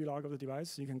you the ADB log of the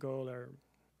device. You can go there,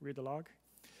 read the log.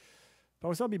 But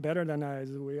what's be better than that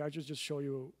is we actually just show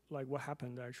you like what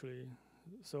happened actually.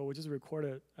 So we just record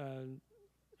it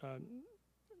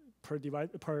per device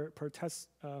per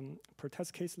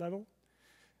test case level.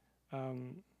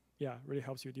 Yeah, really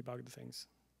helps you debug the things.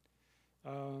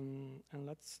 And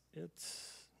that's it.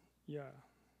 Yeah.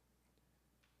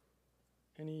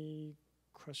 Any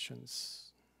questions?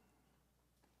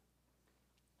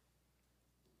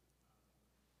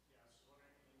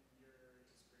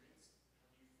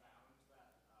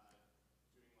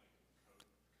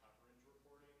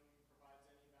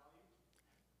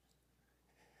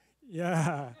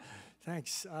 Yeah,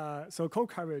 thanks. So code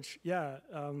coverage, yeah,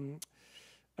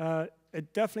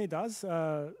 it definitely does.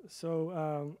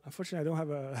 Unfortunately, I don't have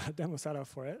a demo set up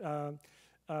for it.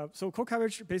 So code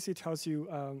coverage basically tells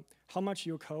you how much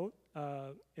your code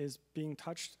is being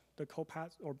touched, the code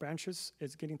path or branches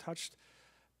is getting touched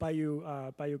by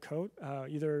your code,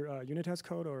 either unit test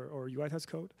code or UI test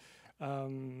code.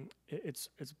 It's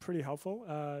pretty helpful.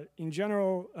 In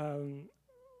general,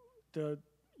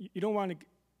 you don't want to.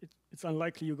 It's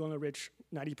unlikely you're going to reach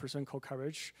 90% code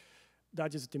coverage. That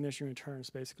just diminishing returns,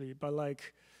 basically. But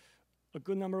like a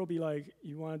good number will be like,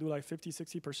 you want to do like 50,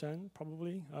 60%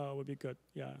 probably would be good.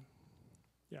 Yeah.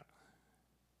 Yeah.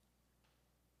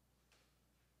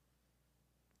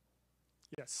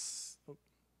 Yes. Oh,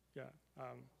 yeah.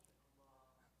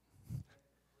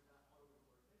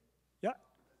 Yeah.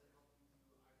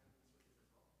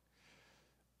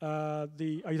 Are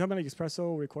you talking about the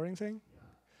espresso recording thing?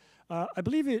 I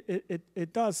believe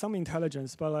it does some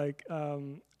intelligence, but like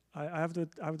I have to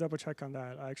double check on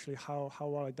that actually how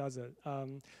well it does it.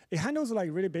 It handles like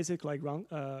really basic like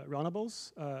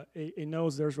runnables. It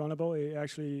knows there's runnable. It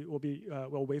actually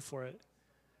will wait for it.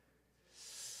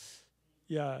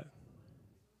 Yeah.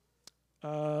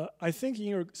 I think in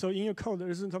your code there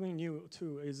isn't something new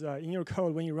too. Is in your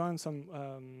code when you run some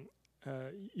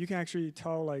you can actually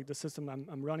tell like the system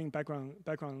I'm running background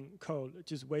code.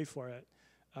 Just wait for it.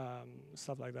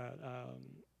 Stuff like that.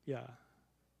 Yeah.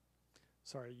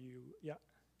 Sorry, yeah.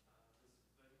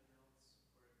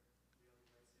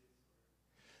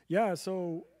 Yeah,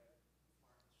 so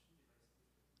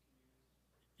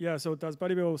does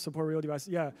buddybuild support real devices?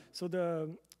 Yeah, so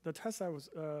the test I was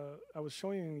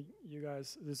showing you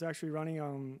guys is actually running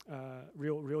on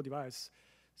real device.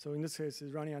 So in this case,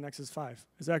 it's running on Nexus 5.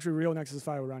 It's actually real Nexus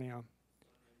 5 we're running on,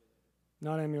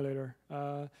 not emulator.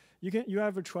 You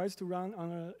have a choice to run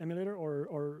on an emulator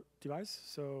or device.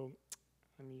 So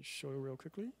let me show you real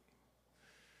quickly.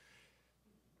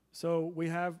 So we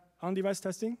have on-device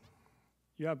testing.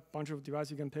 You have a bunch of devices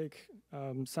you can pick: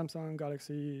 Samsung,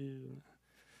 Galaxy,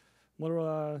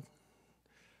 Motorola.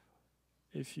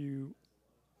 If you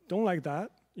don't like that,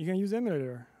 you can use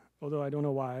emulator. Although I don't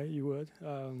know why you would.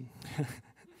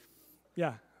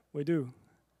 Yeah, we do.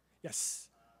 Yes.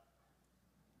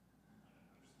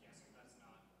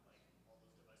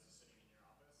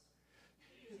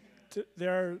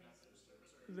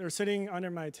 They're sitting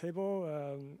under my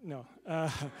table. No.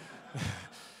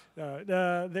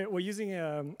 We're using.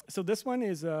 So this one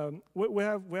is. We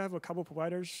have a couple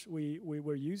providers we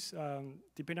will use.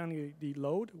 Depending on the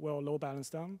load, we'll load balance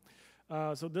them.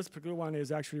 So this particular one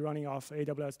is actually running off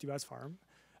AWS device farm.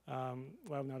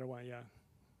 We have another one. Yeah.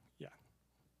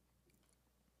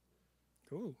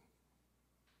 Cool.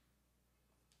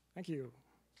 Thank you.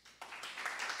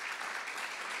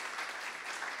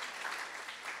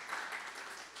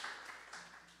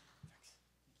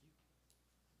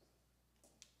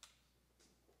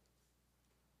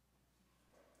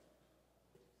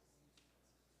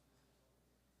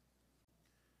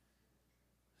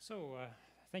 So,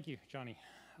 thank you, Johnny.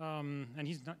 And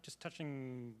he's not just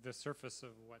touching the surface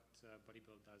of what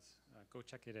buddybuild does. Go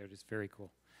check it out, it's very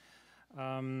cool.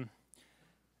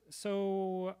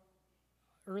 So,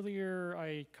 earlier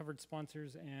I covered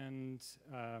sponsors and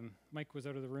Mike was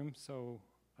out of the room, so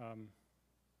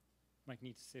Mike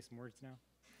needs to say some words now.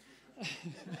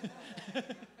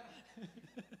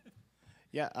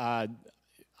 Yeah,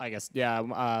 I guess, yeah,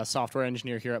 I'm a software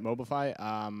engineer here at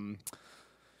Mobify.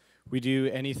 We do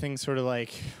anything sort of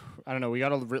like, I don't know, we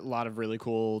got a lot of really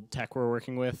cool tech we're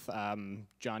working with.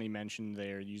 Johnny mentioned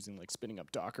they're using like spinning up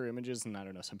Docker images, and I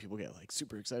don't know, some people get like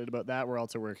super excited about that. We're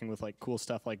also working with like cool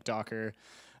stuff like Docker,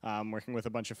 working with a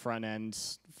bunch of front end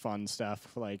fun stuff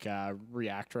like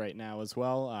React right now as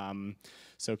well.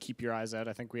 So keep your eyes out.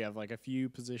 I think we have like a few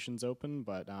positions open,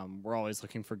 but we're always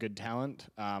looking for good talent.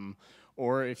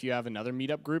 Or if you have another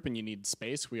meetup group and you need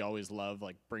space, we always love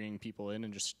like bringing people in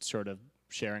and just sort of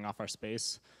sharing off our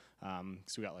space.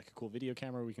 So we got like a cool video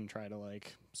camera. We can try to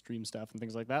like stream stuff and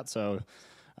things like that. So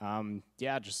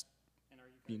yeah, just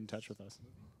be in touch with us.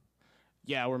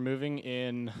 Yeah, we're moving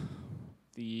in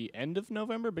the end of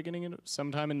November, beginning in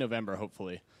sometime in November,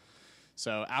 hopefully.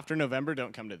 So after November,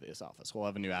 don't come to this office. We'll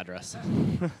have a new address.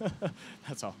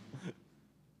 That's all.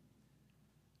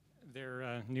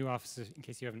 Their new office, in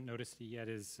case you haven't noticed it yet,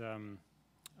 is on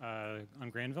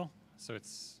Granville. So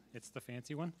it's the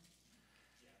fancy one.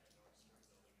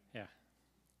 Yeah,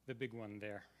 the big one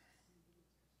there.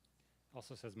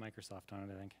 Also says Microsoft on it,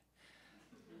 I think.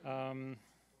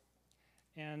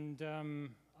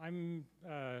 I'm,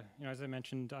 as I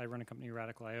mentioned, I run a company,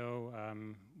 Radical.io.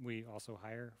 We also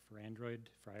hire for Android,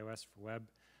 for iOS, for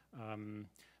web.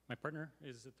 My partner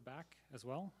is at the back as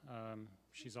well.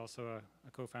 She's also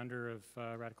a co-founder of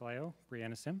Radical.io,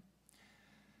 Brianna Sim.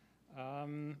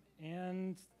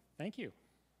 And thank you.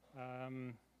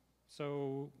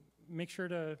 So make sure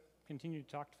to continue to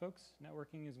talk to folks.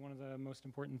 Networking is one of the most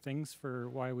important things for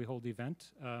why we hold the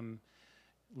event.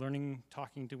 Learning,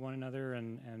 talking to one another,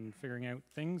 and figuring out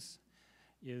things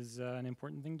is an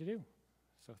important thing to do.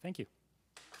 So thank you.